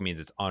public means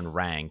it's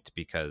unranked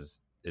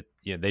because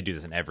they do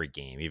this in every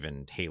game.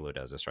 Even Halo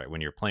does this, right?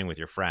 When you're playing with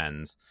your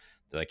friends,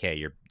 they're like,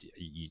 hey,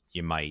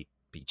 you might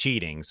be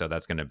cheating, so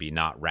that's going to be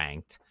not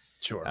ranked.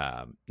 Sure.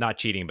 Not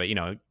cheating, but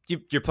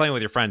you're playing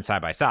with your friends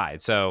side by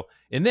side. So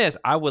in this,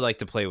 I would like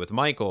to play with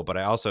Michael, but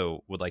I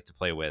also would like to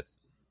play with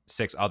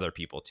 6 other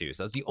people too.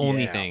 So that's the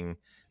only thing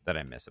that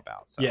I miss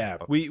about. So,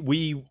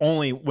 we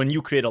only, when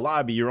you create a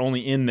lobby, you're only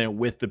in there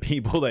with the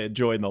people that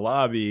join the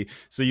lobby.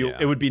 So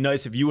it would be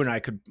nice if you and I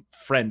could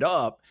friend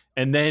up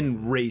and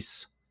then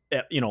race,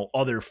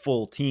 other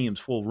full teams,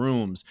 full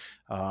rooms.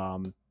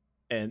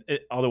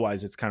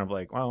 Otherwise it's kind of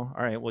like, well,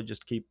 all right, we'll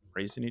just keep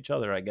racing each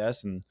other, I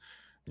guess, and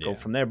go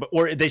from there.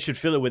 Or they should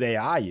fill it with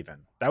AI even.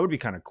 That would be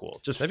kind of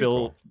cool. Just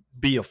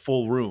be a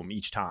full room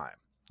each time.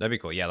 That'd be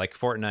cool. Yeah, like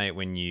Fortnite,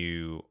 when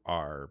you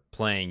are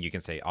playing, you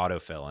can say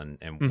autofill,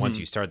 and once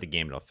you start the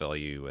game, it'll fill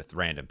you with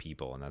random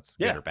people, and that's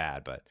good or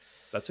bad. But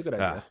that's a good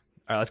idea. All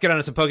right, let's get on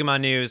to some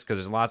Pokemon news because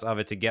there's lots of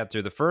it to get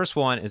through. The first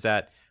one is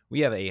that we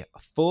have a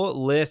full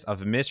list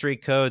of mystery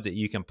codes that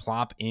you can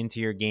plop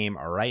into your game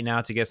right now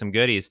to get some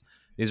goodies.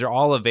 These are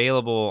all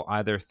available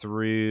either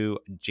through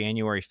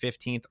January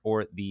 15th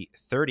or the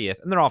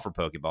 30th, and they're all for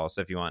Pokeballs.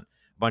 So if you want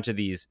a bunch of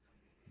these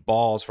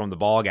balls from the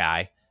ball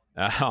guy,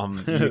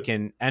 you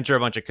can enter a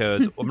bunch of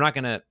codes. I'm not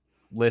going to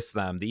list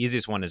them. The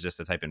easiest one is just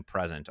to type in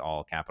present,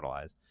 all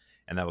capitalized,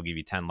 and that will give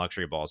you 10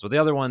 luxury balls. But the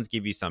other ones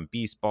give you some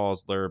beast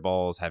balls, lure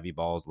balls, heavy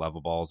balls,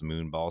 level balls,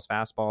 moon balls,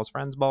 fast balls,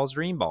 friends balls,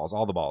 dream balls,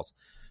 all the balls.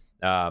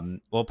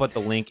 We'll put the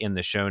link in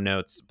the show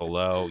notes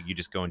below. You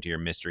just go into your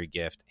mystery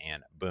gift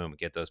and boom,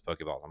 get those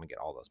Pokeballs. I'm gonna get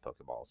all those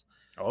Pokeballs.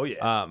 Oh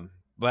yeah.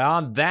 But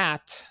on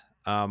that,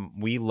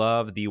 we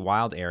love the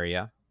wild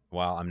area.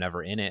 While I'm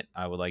never in it,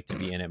 I would like to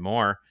be in it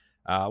more.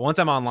 Once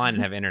I'm online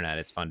and have internet,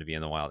 it's fun to be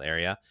in the wild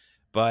area.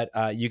 But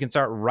you can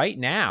start right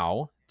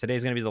now.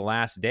 Today's going to be the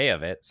last day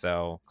of it.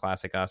 So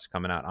Classic Us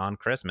coming out on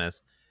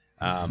Christmas.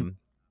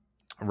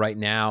 Right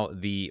now,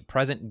 the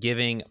present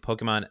giving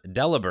Pokemon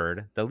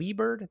Delibird.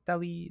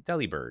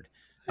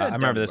 I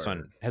remember this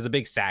one. Has a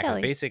big sack. It's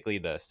basically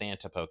the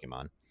Santa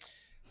Pokemon.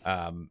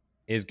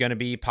 Is going to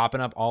be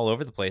popping up all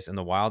over the place in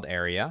the wild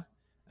area.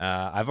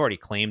 I've already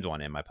claimed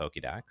one in my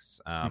Pokedex.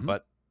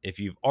 But if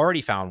you've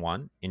already found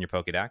one in your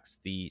Pokedex,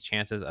 the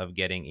chances of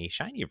getting a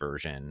shiny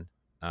version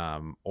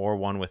or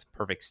one with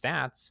perfect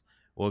stats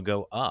will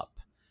go up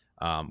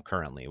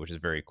currently, which is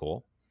very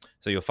cool.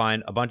 So you'll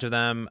find a bunch of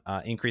them,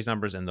 increased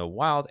numbers in the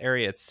wild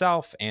area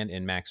itself and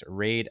in max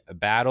raid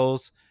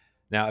battles.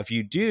 Now, if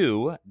you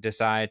do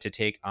decide to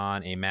take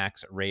on a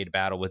max raid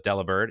battle with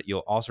Delibird,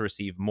 you'll also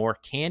receive more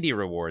candy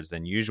rewards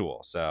than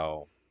usual.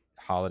 So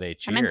holiday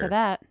cheer. I'm into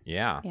that.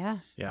 Yeah.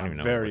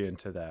 I'm very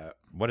into that.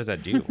 What does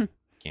that do?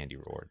 Candy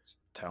rewards.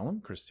 Tell them,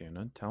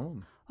 Christina. Tell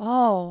them.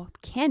 Oh,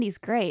 candy's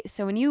great.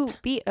 So when you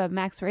beat a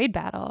max raid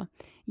battle,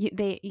 you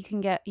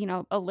can get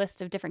a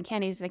list of different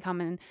candies. They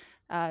come in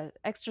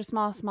extra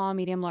small, small,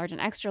 medium, large,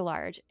 and extra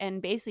large.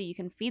 And basically, you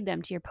can feed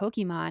them to your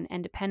Pokemon,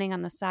 and depending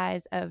on the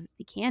size of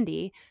the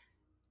candy,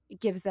 it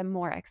gives them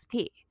more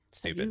XP.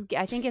 Stupid. So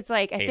I think it's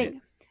like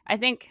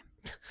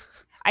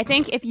I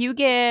think if you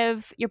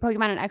give your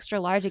Pokemon an extra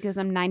large, it gives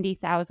them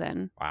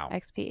 90,000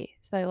 XP.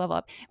 So they level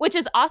up, which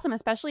is awesome,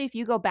 especially if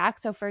you go back.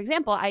 So, for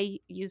example, I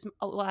use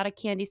a lot of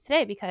candies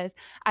today because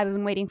I've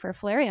been waiting for a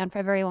Flareon for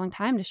a very long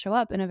time to show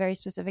up in a very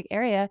specific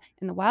area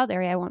in the wild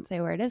area. I won't say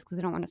where it is because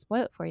I don't want to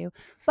spoil it for you.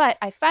 But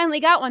I finally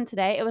got one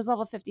today. It was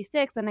level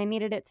 56, and I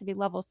needed it to be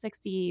level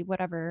 60,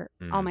 whatever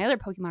all my other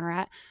Pokemon are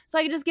at. So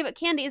I could just give it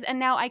candies, and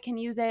now I can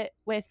use it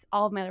with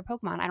all of my other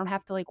Pokemon. I don't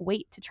have to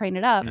wait to train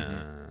it up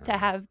to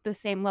have the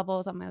same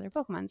levels on my other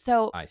Pokemon.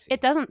 So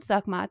it doesn't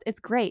suck, Mots. It's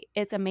great.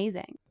 It's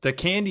amazing. The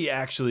candy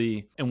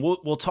actually, and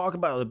we'll talk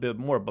about it a bit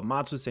more, but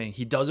Mots was saying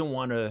he doesn't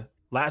want to.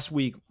 Last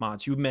week,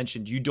 Mots, you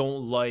mentioned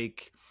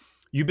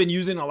you've been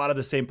using a lot of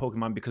the same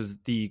Pokemon because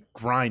the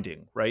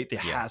grinding, right? The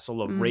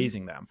hassle of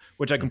raising them,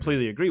 which I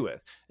completely agree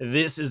with.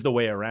 This is the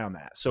way around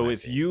that. So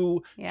if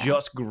you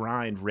just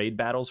grind raid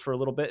battles for a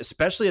little bit,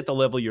 especially at the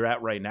level you're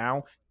at right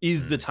now,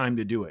 is the time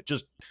to do it.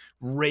 Just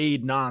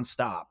raid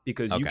nonstop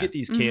because you get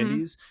these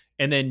candies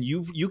and then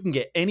you can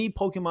get any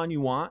Pokemon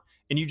you want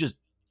and you just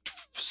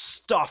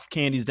stuff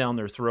candies down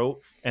their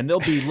throat and they'll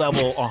be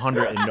level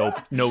 100 in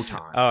no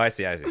time. Oh, I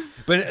see.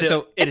 But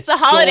it's the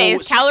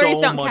holidays. Calories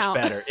don't much count.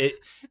 Better.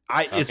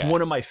 It's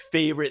one of my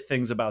favorite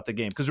things about the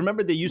game because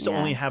remember they used to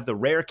only have the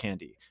rare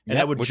candy and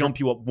that would jump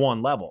you up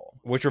one level,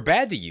 which were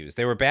bad to use.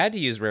 They were bad to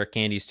use rare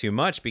candies too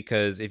much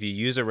because if you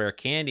use a rare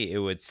candy, it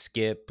would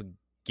skip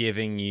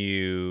giving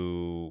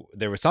you.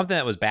 There was something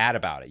that was bad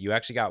about it. You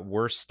actually got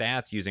worse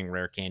stats using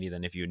rare candy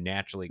than if you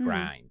naturally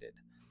grinded.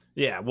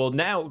 Yeah, well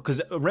now,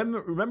 because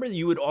remember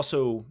you would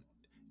also,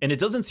 and it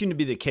doesn't seem to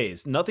be the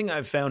case. Nothing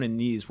I've found in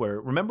these where,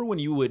 remember when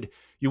you would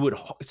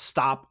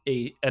stop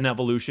an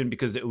evolution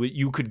because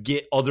you could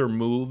get other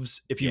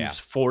moves if you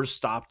force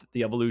stopped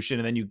the evolution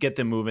and then you get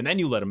the move and then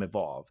you let them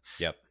evolve.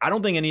 Yep. I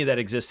don't think any of that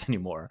exists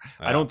anymore.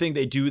 I don't think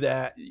they do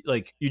that.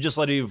 Like you just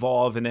let it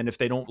evolve and then if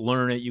they don't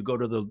learn it, you go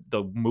to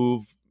the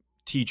move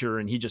teacher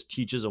and he just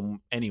teaches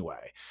them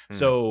anyway.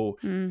 So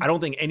I don't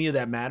think any of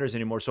that matters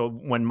anymore. So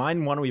when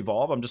mine want to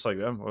evolve, I'm just like,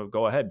 well,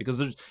 go ahead,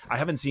 because I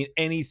haven't seen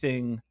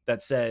anything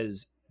that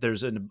says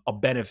there's a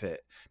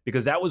benefit,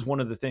 because that was one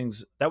of the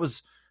things that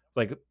was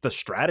like the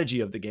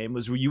strategy of the game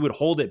was where you would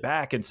hold it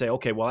back and say,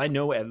 okay, well, I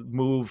know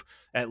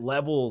at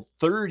level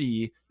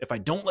 30, if I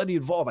don't let it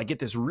evolve, I get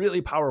this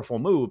really powerful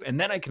move and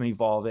then I can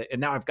evolve it.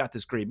 And now I've got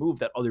this great move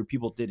that other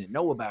people didn't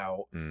know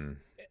about.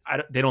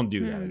 They don't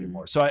do that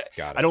anymore. So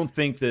I don't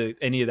think that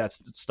any of that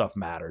stuff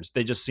matters.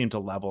 They just seem to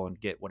level and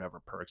get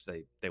whatever perks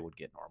they would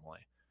get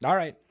normally. All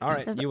right.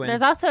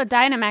 There's also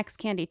Dynamax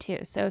candy too.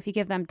 So if you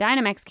give them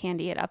Dynamax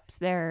candy, it ups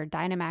their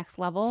Dynamax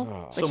level,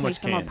 which makes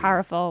them more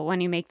powerful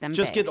when you make them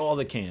just big. Get all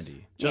the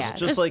candy. Just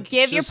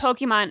give your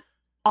Pokemon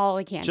all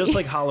the candy. Just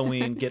like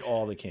Halloween, get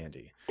all the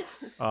candy.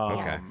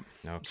 Okay.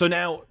 So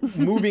now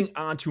moving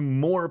on to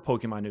more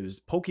Pokemon news,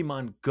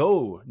 Pokemon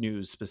Go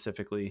news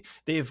specifically.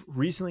 They've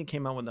recently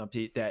came out with an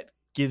update that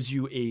gives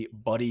you a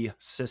buddy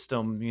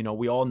system. You know,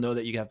 we all know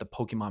that you have the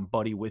Pokemon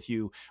buddy with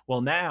you. Well,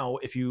 now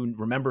if you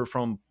remember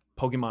from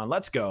Pokemon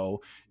Let's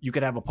Go, you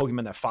could have a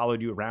Pokemon that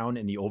followed you around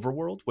in the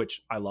overworld,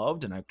 which I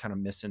loved, and I kind of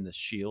miss in the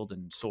Shield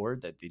and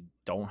Sword that they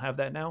don't have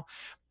that now.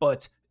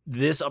 But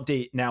this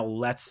update now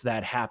lets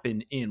that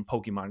happen in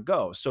Pokemon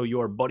Go. So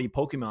your buddy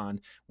Pokemon,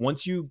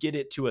 once you get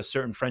it to a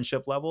certain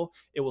friendship level,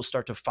 it will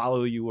start to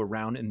follow you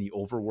around in the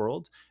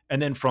overworld.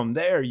 And then from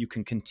there, you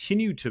can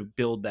continue to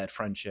build that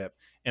friendship.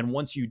 And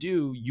once you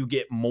do, you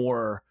get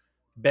more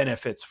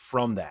benefits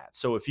from that.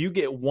 So if you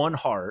get 1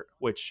 heart,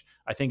 which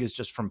I think is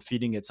just from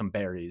feeding it some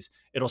berries,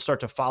 it'll start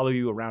to follow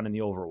you around in the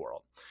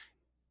overworld.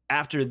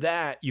 After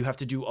that, you have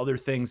to do other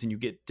things and you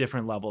get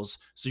different levels.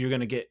 So you're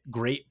going to get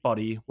Great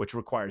Buddy, which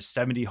requires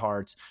 70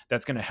 hearts.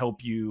 That's going to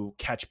help you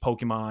catch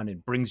Pokemon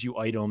and brings you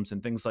items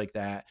and things like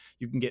that.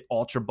 You can get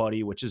Ultra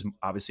Buddy, which is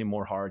obviously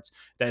more hearts.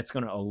 That's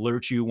going to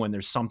alert you when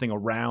there's something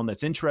around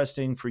that's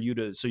interesting for you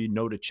to, so you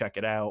know to check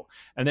it out.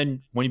 And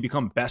then when you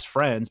become best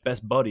friends,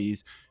 best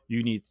buddies,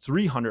 you need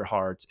 300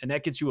 hearts, and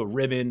that gets you a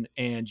ribbon,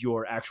 and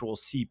your actual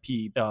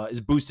CP is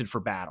boosted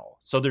for battle.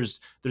 So there's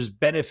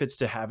benefits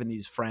to having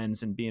these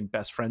friends and being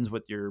best friends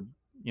with your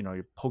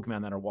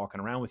Pokemon that are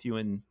walking around with you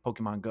in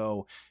Pokemon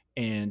Go.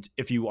 And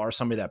if you are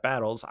somebody that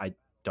battles, I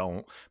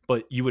don't,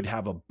 but you would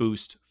have a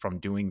boost from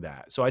doing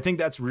that. So I think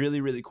that's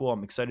really, really cool.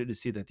 I'm excited to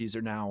see that these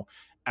are now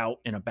out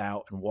and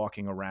about and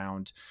walking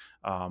around.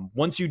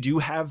 Once you do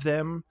have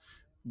them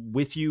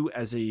with you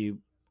as a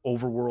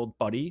overworld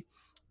buddy,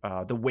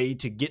 the way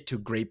to get to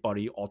Great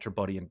Buddy, Ultra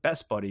Buddy, and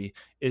Best Buddy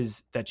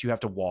is that you have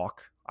to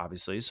walk,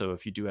 obviously. So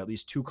if you do at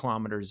least 2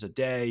 kilometers a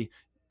day,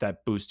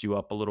 that boosts you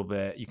up a little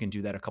bit. You can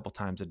do that a couple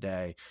times a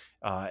day.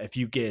 If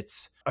you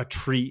get a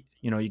treat,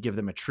 you give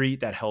them a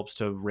treat, that helps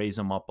to raise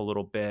them up a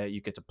little bit. You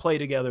get to play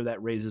together,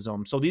 that raises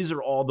them. So these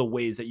are all the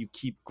ways that you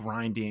keep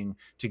grinding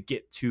to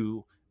get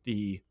to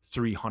the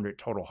 300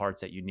 total hearts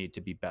that you need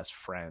to be best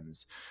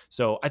friends.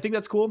 So I think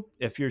that's cool.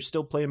 If you're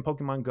still playing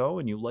Pokemon Go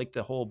and you like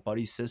the whole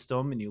buddy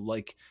system and you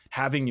like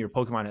having your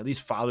Pokemon at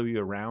least follow you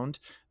around,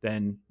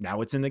 then now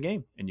it's in the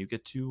game and you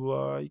get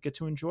to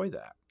enjoy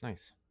that.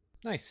 Nice.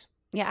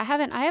 Yeah, I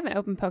haven't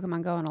opened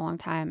Pokemon Go in a long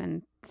time,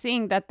 and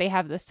seeing that they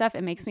have this stuff,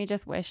 it makes me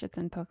just wish it's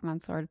in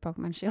Pokemon Sword,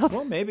 Pokemon Shield.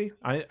 Well, maybe.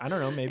 I don't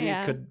know. Maybe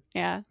it could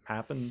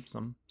happen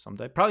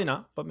someday. Probably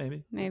not, but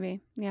maybe.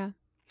 Maybe. Yeah.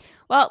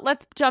 Well,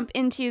 let's jump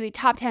into the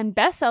top 10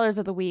 bestsellers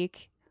of the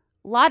week.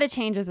 A lot of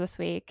changes this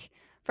week.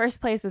 First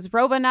place is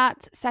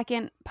Robonauts.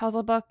 Second,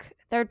 Puzzle Book.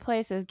 Third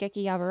place is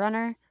Geki Yaba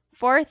Runner.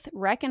 Fourth,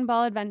 Wrecking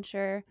Ball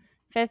Adventure.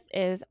 Fifth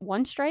is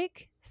One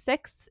Strike.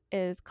 Sixth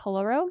is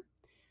Coloro.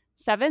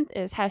 Seventh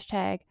is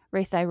hashtag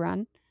Race Die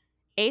Run.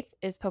 Eighth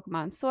is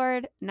Pokemon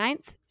Sword.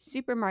 Ninth,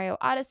 Super Mario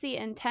Odyssey.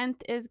 And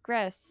 10th is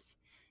Gris.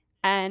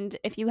 And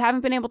if you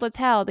haven't been able to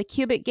tell, the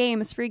Cubic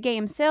Games free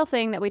game sale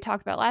thing that we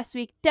talked about last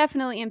week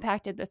definitely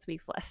impacted this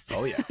week's list.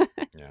 Oh, yeah.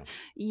 Yeah.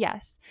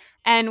 Yes.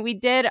 And we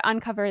did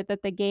uncover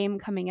that the game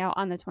coming out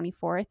on the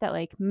 24th,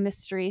 that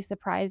mystery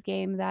surprise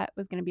game that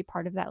was going to be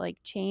part of that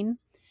chain,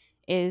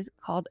 is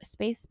called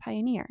Space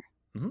Pioneer.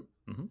 Mm-hmm.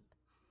 Mm-hmm.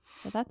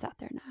 So that's out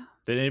there now.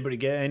 Did anybody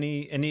get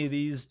any of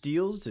these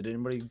deals? Did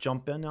anybody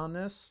jump in on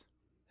this?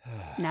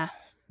 Nah.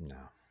 No.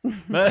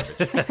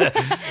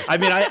 I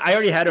mean, I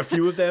already had a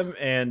few of them,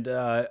 and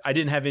I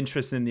didn't have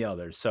interest in the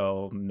others,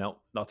 so no,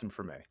 nothing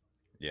for me.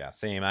 Yeah,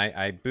 same.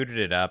 I booted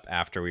it up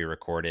after we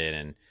recorded,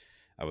 and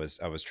I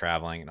was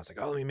traveling, and I was like,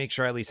 oh, let me make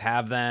sure I at least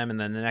have them, and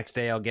then the next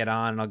day I'll get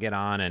on,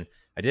 and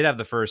I did have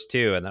the first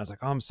 2, and then I was like,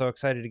 oh, I'm so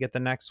excited to get the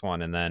next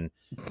one, and then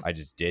I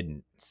just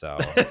didn't. So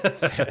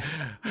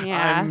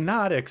yeah, I'm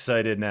not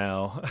excited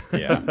now.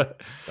 Yeah.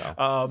 So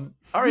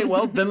all right,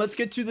 well, then let's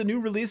get to the new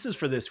releases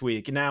for this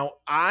week. Now,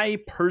 I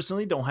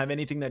personally don't have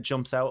anything that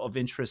jumps out of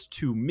interest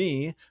to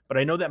me, but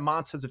I know that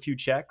Mott's has a few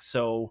checks,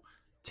 so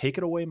take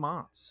it away,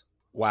 Mott's.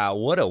 wow,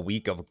 what a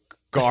week of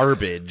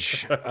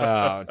garbage.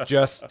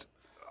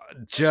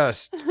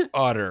 Just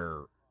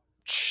utter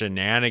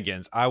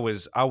shenanigans. I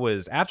was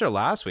after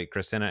last week,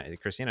 Christina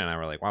and I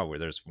were like, wow,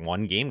 there's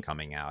one game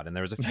coming out, and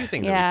there was a few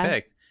things that we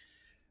picked.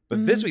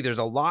 But this week there's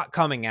a lot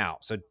coming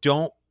out. So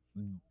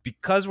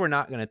because we're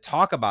not going to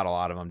talk about a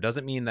lot of them,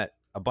 doesn't mean that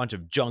a bunch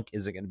of junk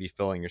isn't going to be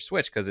filling your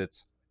Switch, because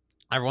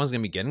everyone's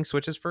going to be getting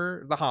Switches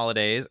for the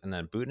holidays and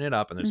then booting it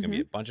up, and there's going to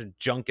be a bunch of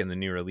junk in the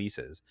new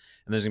releases,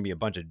 and there's going to be a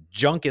bunch of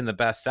junk in the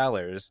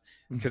bestsellers,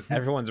 because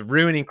everyone's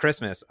ruining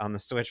Christmas on the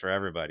Switch for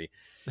everybody.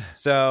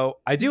 So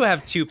I do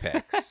have 2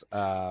 picks.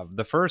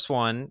 The first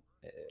one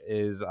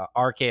is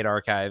Arcade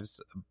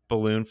Archives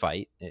Balloon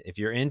Fight. If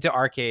you're into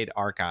Arcade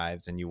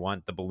Archives and you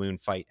want the balloon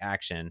fight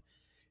action,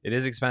 it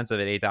is expensive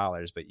at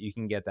 $8, but you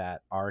can get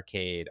that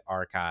Arcade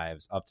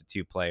Archives up to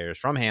 2 players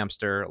from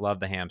Hamster. Love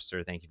the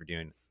Hamster. Thank you for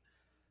doing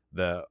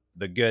the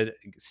good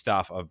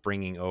stuff of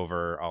bringing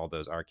over all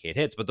those arcade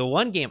hits. But the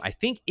one game I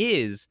think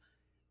is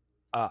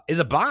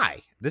a buy.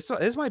 This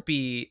might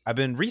be, I've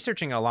been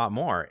researching a lot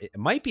more. It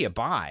might be a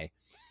buy.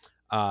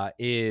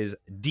 Is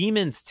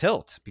Demon's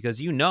Tilt,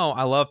 because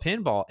I love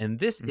pinball, and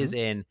this is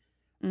a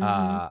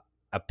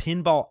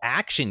pinball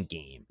action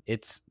game.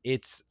 It's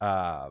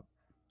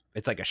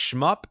like a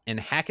shmup and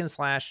hack and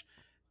slash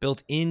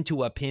built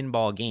into a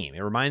pinball game.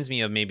 It reminds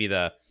me of maybe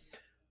the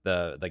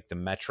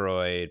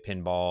Metroid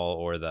pinball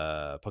or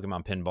the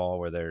Pokemon pinball,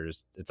 where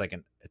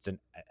it's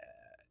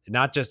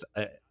not just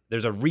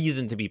there's a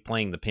reason to be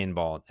playing the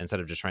pinball instead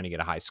of just trying to get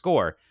a high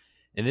score.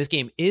 And this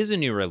game is a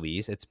new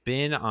release. It's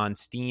been on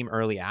Steam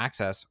Early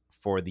Access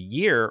for the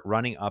year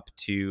running up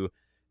to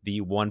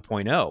the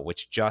 1.0,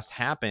 which just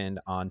happened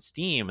on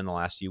Steam in the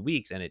last few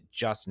weeks, and it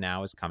just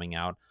now is coming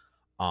out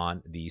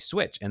on the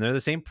Switch. And they're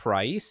the same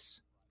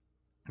price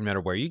no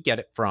matter where you get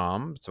it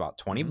from. It's about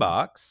 $20.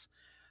 Nice.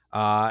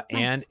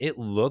 And it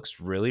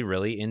looks really,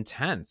 really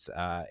intense.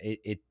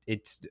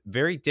 It's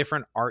very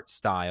different art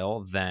style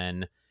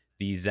than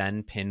the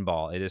Zen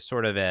Pinball. It is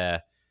sort of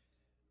a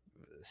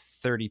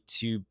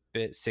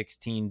 32-bit,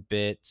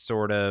 16-bit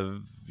sort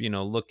of,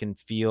 look and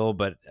feel,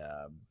 but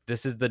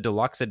this is the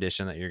deluxe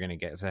edition that you're going to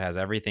get. So it has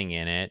everything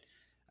in it.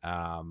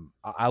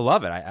 I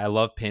love it. I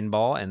love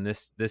pinball, and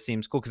this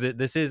seems cool because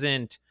this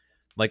isn't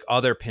like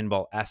other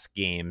pinball-esque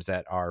games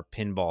that are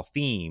pinball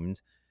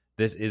themed.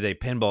 This is a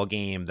pinball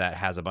game that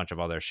has a bunch of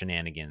other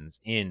shenanigans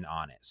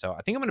on it. So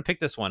I think I'm going to pick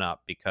this one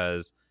up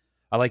because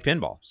I like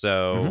pinball.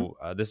 So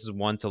this is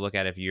one to look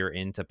at if you're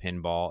into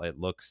pinball. It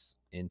looks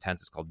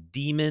intense. It's called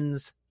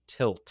Demon's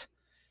Tilt,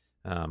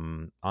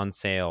 on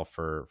sale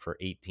for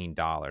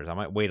 $18. I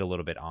might wait a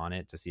little bit on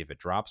it to see if it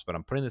drops, but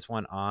I'm putting this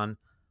one on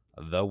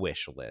the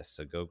wish list.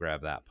 So go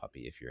grab that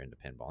puppy if you're into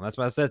pinball. And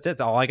that's it.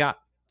 That's all I got.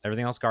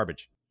 Everything else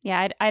garbage.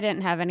 Yeah, I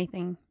didn't have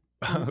anything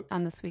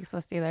on this week's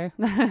list either.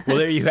 Well,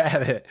 there you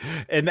have it.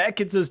 And that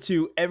gets us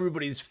to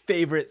everybody's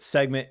favorite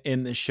segment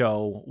in the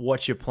show,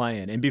 What You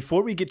Playing. And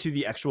before we get to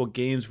the actual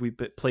games we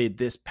played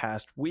this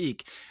past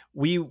week,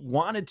 we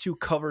wanted to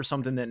cover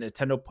something that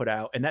Nintendo put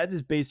out, and that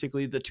is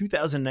basically the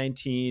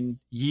 2019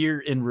 year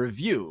in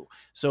review.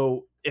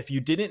 So if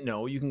you didn't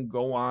know, you can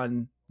go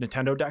on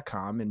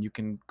Nintendo.com and you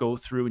can go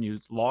through and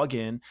you log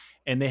in,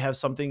 and they have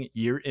something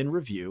year in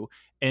review.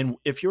 And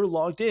if you're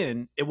logged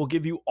in, it will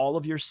give you all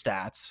of your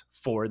stats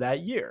for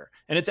that year.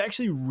 And it's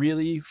actually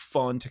really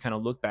fun to kind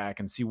of look back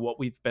and see what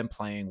we've been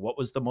playing, what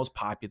was the most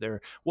popular,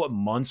 what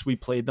months we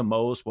played the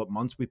most, what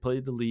months we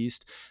played the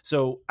least.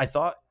 So I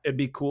thought it'd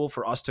be cool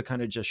for us to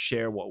kind of just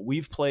share what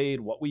we've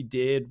played, what we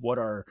did, what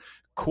our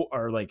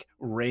like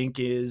rank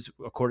is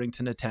according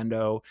to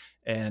Nintendo.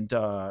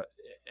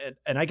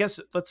 And I guess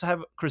let's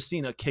have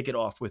Christina kick it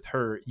off with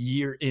her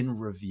year in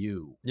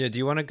review. Yeah. Do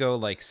you want to go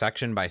like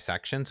section by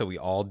section so we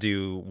all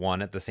do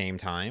one at the same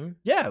time?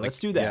 Yeah, let's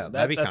do that. Yeah,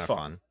 that'd be kind of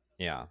fun.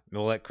 Yeah.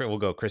 We'll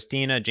go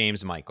Christina,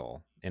 James,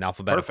 Michael in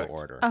alphabetical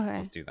order. Okay.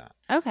 Let's do that.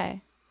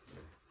 Okay.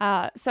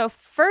 So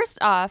first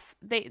off,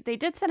 they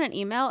did send an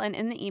email, and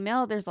in the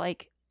email, there's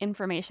like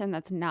information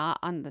that's not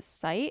on the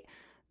site.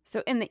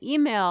 So in the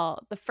email,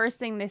 the first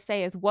thing they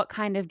say is what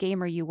kind of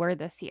gamer you were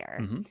this year.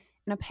 Mm-hmm.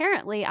 And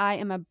apparently I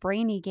am a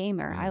brainy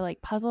gamer. I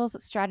like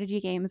puzzles,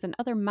 strategy games, and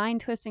other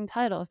mind-twisting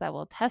titles that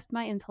will test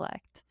my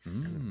intellect.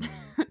 I'm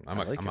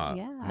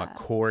a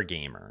core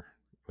gamer,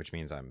 which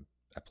means I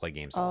play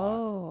games a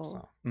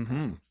lot.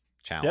 So,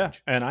 challenge. Yeah,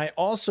 and I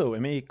also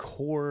am a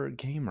core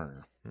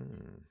gamer.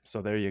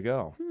 So there you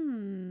go.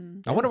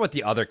 I wonder what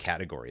the other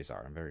categories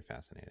are. I'm very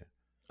fascinated.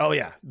 Oh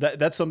yeah,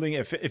 that's something.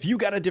 If you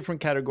got a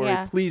different category,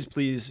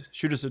 please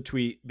shoot us a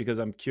tweet, because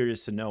I'm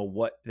curious to know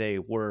what they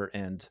were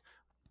and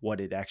what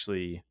it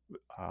actually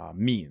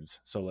means.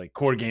 So like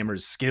core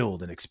gamers,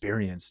 skilled and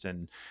experienced,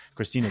 and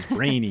Christina's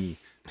brainy.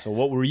 So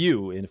what were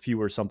you if you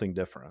were something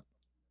different?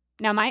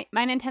 Now my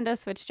Nintendo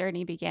Switch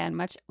journey began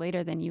much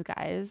later than you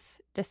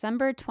guys.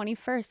 December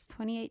 21st,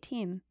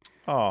 2018.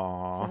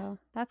 Aww. So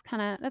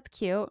that's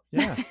cute.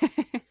 Yeah.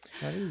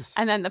 That is.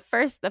 And then the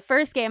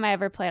first game I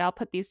ever played, I'll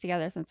put these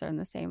together since they're in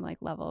the same like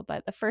level,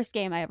 but the first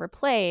game I ever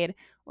played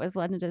was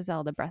Legend of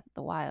Zelda Breath of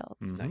the Wild.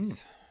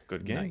 Nice.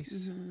 Good game.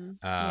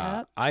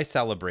 Nice. I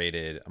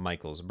celebrated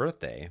Michael's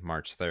birthday,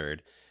 March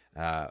 3rd,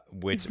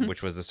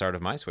 which was the start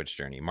of my Switch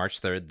journey.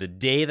 March 3rd, the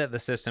day that the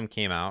system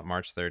came out,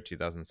 March 3rd,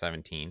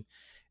 2017.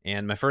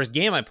 And my first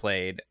game I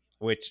played,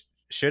 which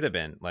should have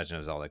been Legend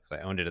of Zelda because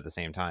I owned it at the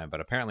same time,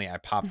 but apparently I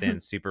popped in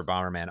Super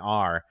Bomberman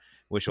R,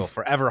 which will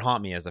forever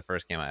haunt me as the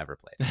first game I ever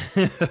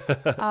played.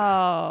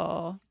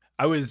 Oh.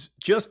 I was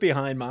just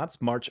behind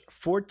Mott's, March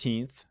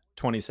 14th,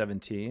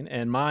 2017,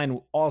 and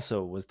mine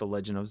also was The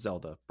Legend of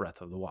Zelda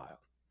Breath of the Wild.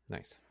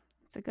 Nice.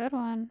 It's a good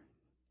one.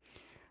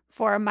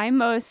 For my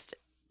most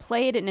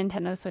played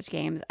Nintendo Switch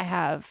games, I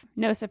have,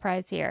 no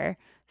surprise here,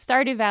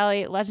 Stardew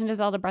Valley, Legend of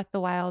Zelda Breath of the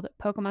Wild,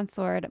 Pokemon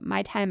Sword,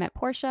 My Time at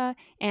Portia,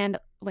 and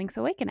Link's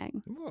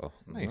Awakening. Whoa,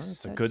 nice.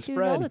 That's a good two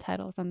spread. Zelda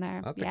titles in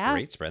there. That's a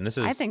great spread. And this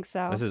is, I think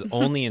so. This is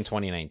only in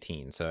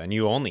 2019. So, and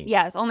you only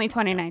it's only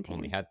 2019.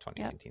 Only had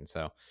 2019. Yep.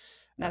 So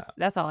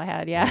that's all I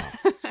had. Yeah.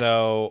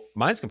 So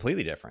mine's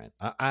completely different,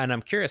 and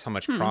I'm curious how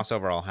much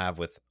crossover I'll have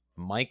with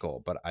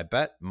Michael. But I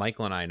bet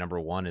Michael and I, number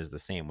one is the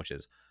same, which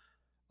is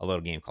a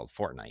little game called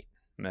Fortnite.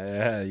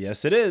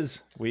 Yes, it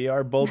is. We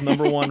are both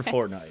number one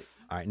Fortnite.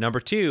 All right, number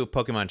two,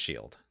 Pokemon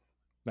Shield.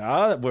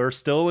 We're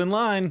still in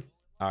line.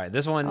 All right,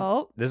 this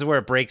one. This is where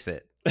it breaks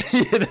it.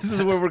 This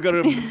is where we're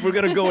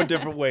gonna go in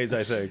different ways,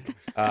 I think.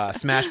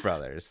 Smash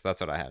Brothers. That's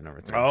what I have,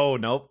 number three. Oh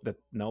nope,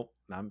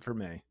 not for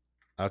me.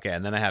 Okay,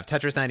 and then I have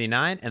Tetris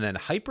 99 and then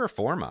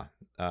Hyperforma,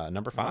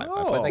 number 5.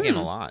 I played that game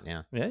a lot,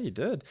 yeah. Yeah, you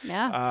did.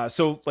 Yeah.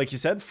 So, like you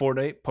said,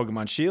 Fortnite,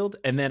 Pokemon Shield,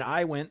 and then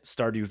I went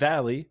Stardew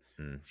Valley,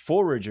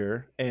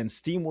 Forager, and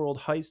SteamWorld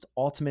Heist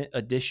Ultimate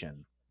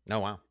Edition. Oh,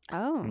 wow.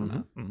 Oh,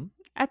 Mm-hmm.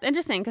 that's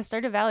interesting because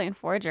Stardew Valley and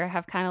Forager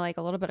have kind of like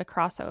a little bit of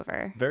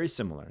crossover Very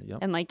similar. Yep.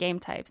 and like game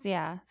types.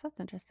 Yeah, so that's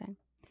interesting.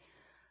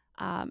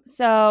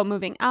 So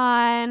moving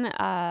on,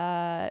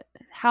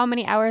 how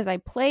many hours I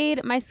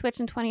played my Switch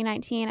in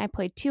 2019? I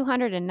played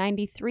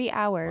 293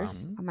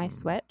 hours on my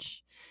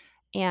Switch,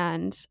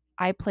 and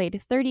I played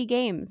 30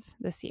 games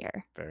this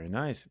year. Very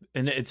nice.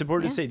 And it's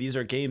important to say these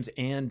are games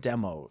and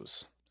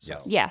demos. So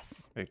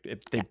Yes.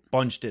 They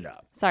bunched it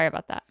up. Sorry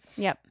about that.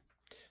 Yep.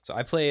 So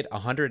I played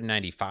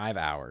 195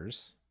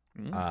 hours,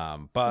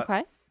 but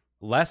Okay.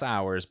 less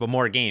hours, but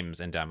more games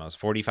and demos.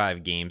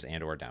 45 games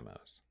and or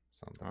demos.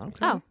 So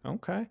that's me. Oh.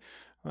 Okay.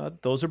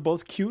 Those are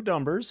both cute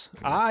numbers.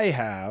 I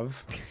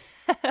have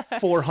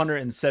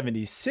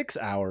 476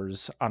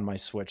 hours on my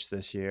Switch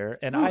this year,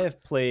 and I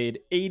have played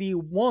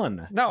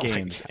 81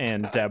 games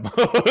and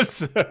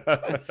demos.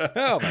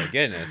 Oh my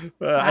goodness!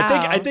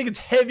 I think it's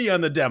heavy on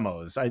the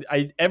demos.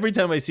 I every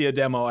time I see a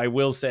demo, I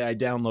will say I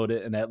download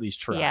it and at least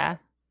try. Yeah.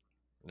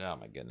 Oh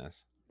my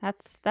goodness.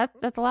 That's a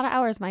lot of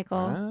hours,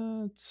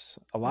 Michael. It's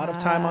a lot of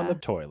time on the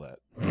toilet.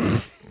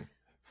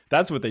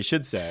 That's what they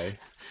should say.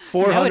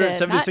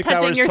 476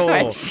 hours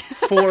total.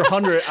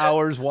 400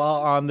 hours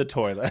while on the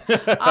toilet.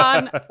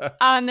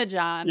 on the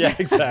John. Yeah,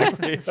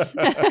 exactly.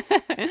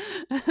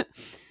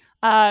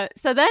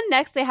 So then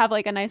next they have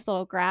like a nice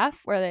little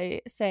graph where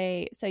they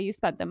say, so you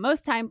spent the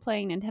most time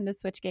playing Nintendo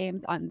Switch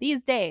games on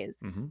these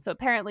days. Mm-hmm. So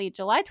apparently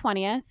July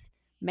 20th,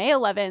 May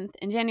 11th,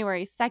 and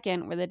January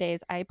 2nd were the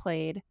days I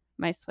played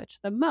my Switch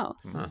the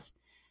most. Huh.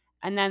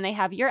 And then they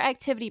have your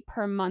activity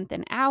per month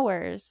in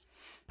hours.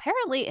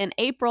 Apparently in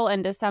April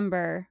and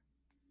December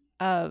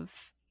of,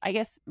 I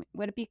guess,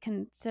 would it be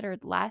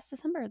considered last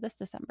December or this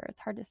December? It's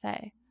hard to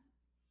say.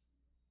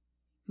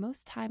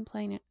 Most time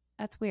playing it.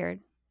 That's weird.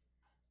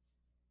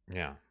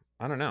 Yeah.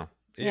 I don't know.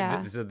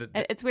 Yeah.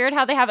 It's weird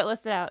how they have it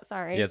listed out.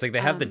 Sorry. Yeah, it's like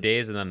they have the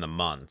days and then the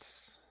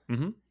months.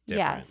 Mm-hmm.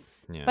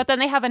 Yes. Yeah. But then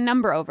they have a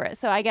number over it.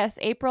 So I guess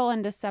April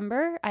and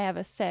December, I have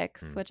a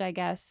 6, which I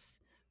guess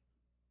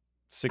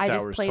 6 I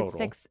just hours played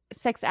total.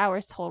 6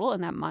 hours total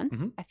in that month.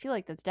 Mm-hmm. I feel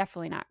like that's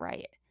definitely not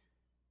right.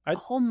 A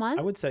whole month?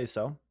 I would say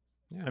so.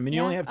 Yeah. I mean,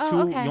 you only have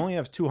okay. You only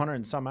have 200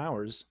 and some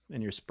hours,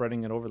 and you're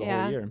spreading it over the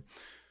whole year.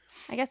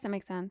 I guess that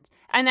makes sense.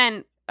 And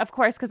then, of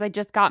course, because I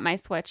just got my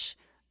Switch,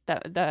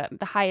 the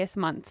highest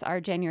months are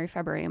January,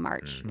 February, and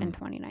March in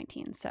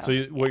 2019. So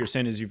what you're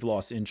saying is you've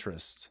lost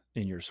interest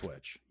in your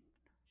Switch.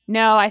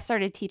 No, I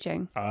started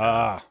teaching.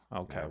 Ah,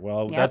 okay.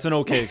 Well, that's an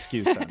okay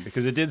excuse then,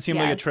 because it did seem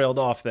like it trailed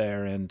off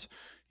there, and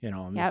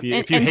if you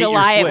in hate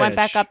July, your Switch, it went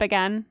back up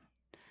again.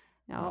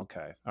 No.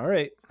 Okay. All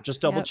right.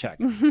 Just double check.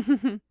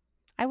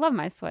 I love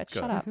my Switch. Good.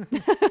 Shut up.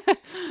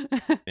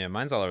 Yeah,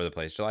 mine's all over the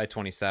place. July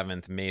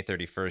 27th, May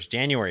 31st,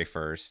 January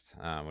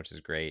 1st, which is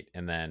great.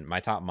 And then my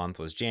top month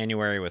was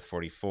January with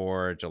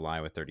 44,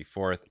 July with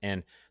 34th,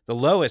 and the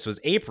lowest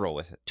was April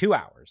with 2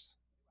 hours.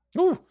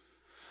 Ooh.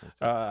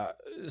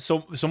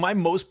 So my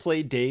most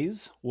played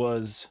days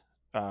was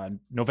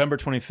November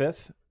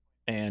 25th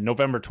and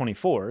November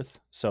 24th.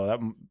 So that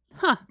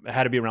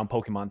had to be around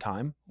Pokemon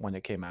time when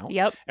it came out.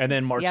 Yep. And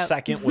then March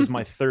 2nd was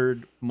my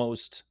third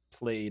most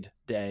played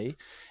day.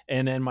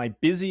 And then my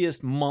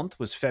busiest month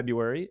was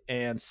February,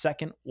 and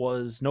second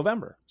was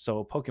November.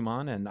 So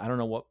Pokemon, and I don't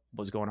know what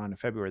was going on in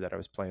February that I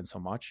was playing so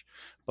much,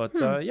 but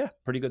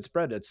pretty good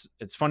spread.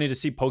 It's funny to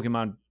see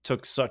Pokemon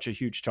took such a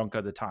huge chunk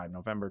of the time,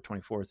 November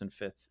 24th and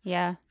 5th.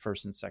 Yeah.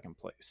 First and second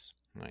place.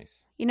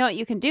 Nice. You know what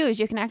you can do is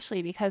you can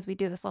actually, because we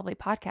do this lovely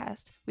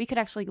podcast, we could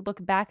actually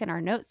look back in our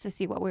notes to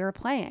see what we were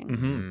playing.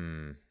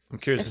 Mm-hmm. I'm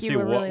curious to If you see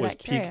were what really was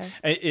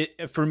that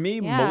peak. For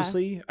me,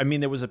 mostly, I mean,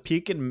 there was a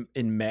peak in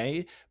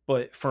May,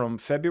 but from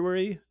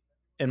February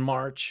and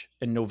March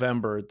and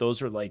November,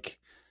 those are like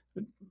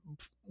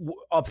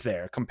up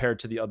there compared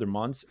to the other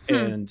months.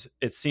 And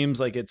it seems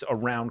like it's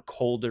around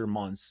colder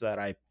months that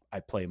I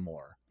play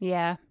more.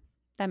 Yeah,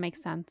 that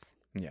makes sense.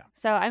 Yeah.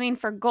 So, I mean,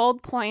 for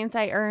gold points,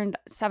 I earned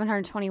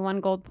 721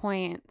 gold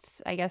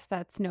points. I guess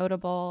that's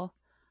notable.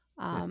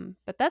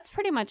 But that's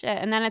pretty much it.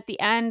 And then at the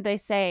end, they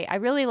say, I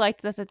really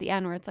liked this at the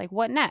end where it's like,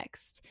 what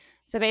next?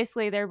 So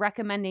basically, they're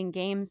recommending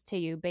games to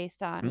you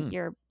based on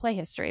your play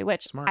history,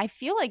 which I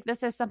feel like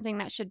this is something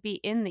that should be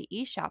in the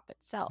eShop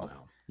itself.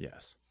 Wow.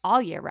 Yes.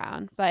 All year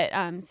round. But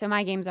so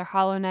my games are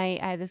Hollow Knight.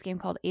 I have this game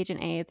called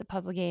Agent A. It's a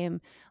puzzle game.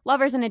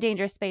 Lovers in a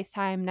Dangerous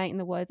Space-Time, Night in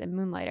the Woods, and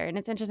Moonlighter. And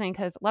it's interesting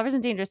because Lovers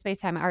in Dangerous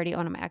Space-Time I already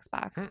own on my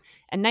Xbox.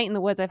 And Night in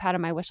the Woods I've had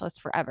on my wish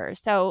list forever.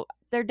 So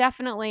they're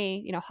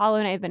definitely,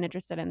 Hollow Knight I've been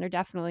interested in. They're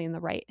definitely in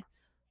the right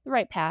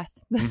path.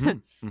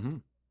 Mm-hmm. Mm-hmm.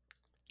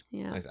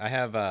 Yeah. Nice. I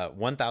have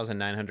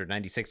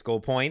 1,996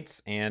 gold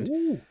points,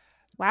 and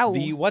wow.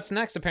 the what's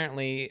next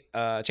apparently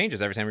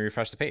changes every time we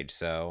refresh the page.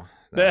 So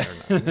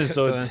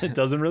So it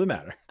doesn't really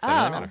matter. Doesn't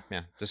really matter.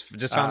 Yeah,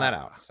 just found that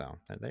out. So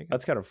there you go.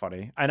 That's kind of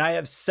funny. And I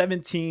have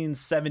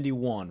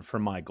 1771 for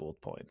my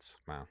gold points.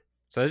 Wow.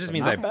 So that just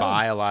means I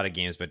buy a lot of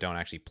games but don't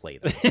actually play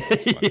them.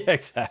 Yeah,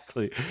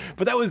 exactly.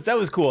 But that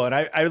was cool, and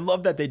I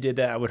love that they did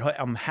that.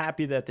 I'm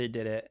happy that they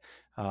did it.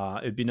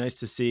 It'd be nice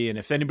to see, and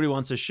if anybody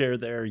wants to share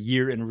their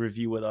year in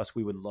review with us,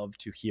 we would love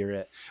to hear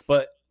it.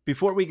 But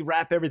before we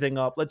wrap everything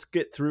up, let's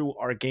get through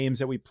our games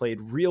that we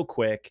played real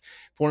quick.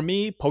 For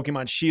me,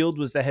 Pokemon Shield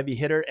was the heavy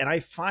hitter, and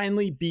I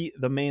finally beat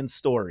the main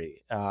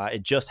story.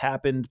 It just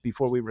happened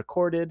before we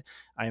recorded.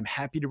 I am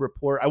happy to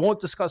report. I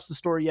won't discuss the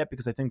story yet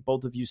because I think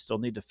both of you still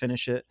need to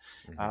finish it.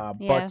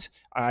 But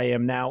I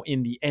am now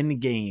in the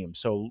end game.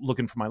 So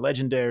looking for my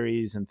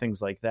legendaries and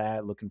things like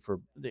that, looking for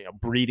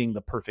breeding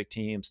the perfect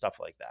team, stuff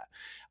like that.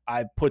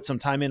 I put some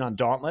time in on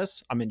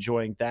Dauntless. I'm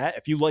enjoying that.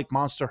 If you like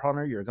Monster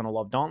Hunter, you're going to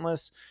love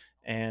Dauntless.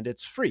 And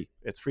it's free.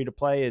 It's free to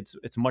play.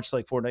 It's much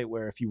like Fortnite,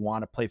 where if you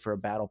want to play for a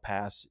battle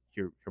pass,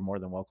 you're more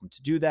than welcome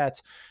to do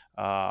that.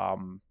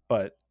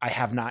 But I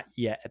have not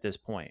yet at this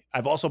point.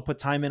 I've also put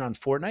time in on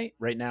Fortnite.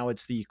 Right now,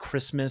 it's the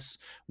Christmas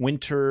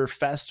Winter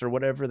Fest or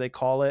whatever they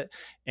call it,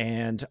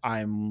 and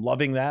I'm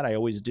loving that. I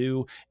always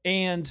do.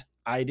 And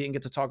I didn't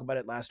get to talk about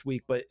it last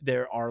week, but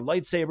there are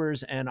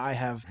lightsabers, and I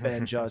have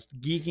been just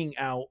geeking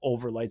out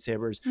over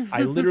lightsabers.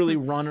 I literally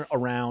run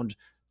around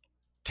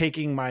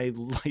taking my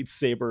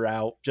lightsaber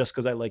out just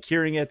because I like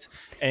hearing it,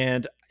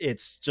 and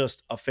it's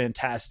just a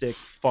fantastic,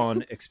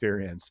 fun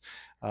experience.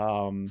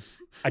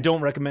 I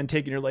don't recommend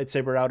taking your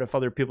lightsaber out if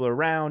other people are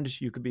around.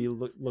 You could be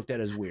looked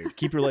at as weird.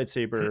 Keep your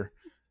lightsaber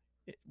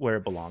where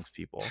it belongs,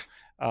 people.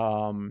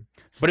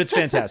 But it's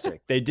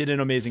fantastic. They did an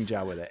amazing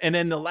job with it. And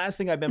then the last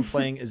thing I've been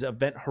playing is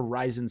Event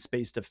Horizon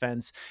Space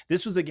Defense.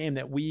 This was a game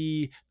that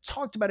we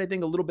talked about, I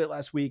think, a little bit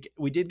last week.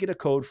 We did get a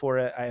code for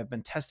it. I have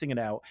been testing it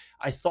out.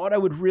 I thought I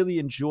would really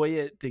enjoy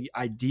it, the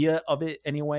idea of it anyway.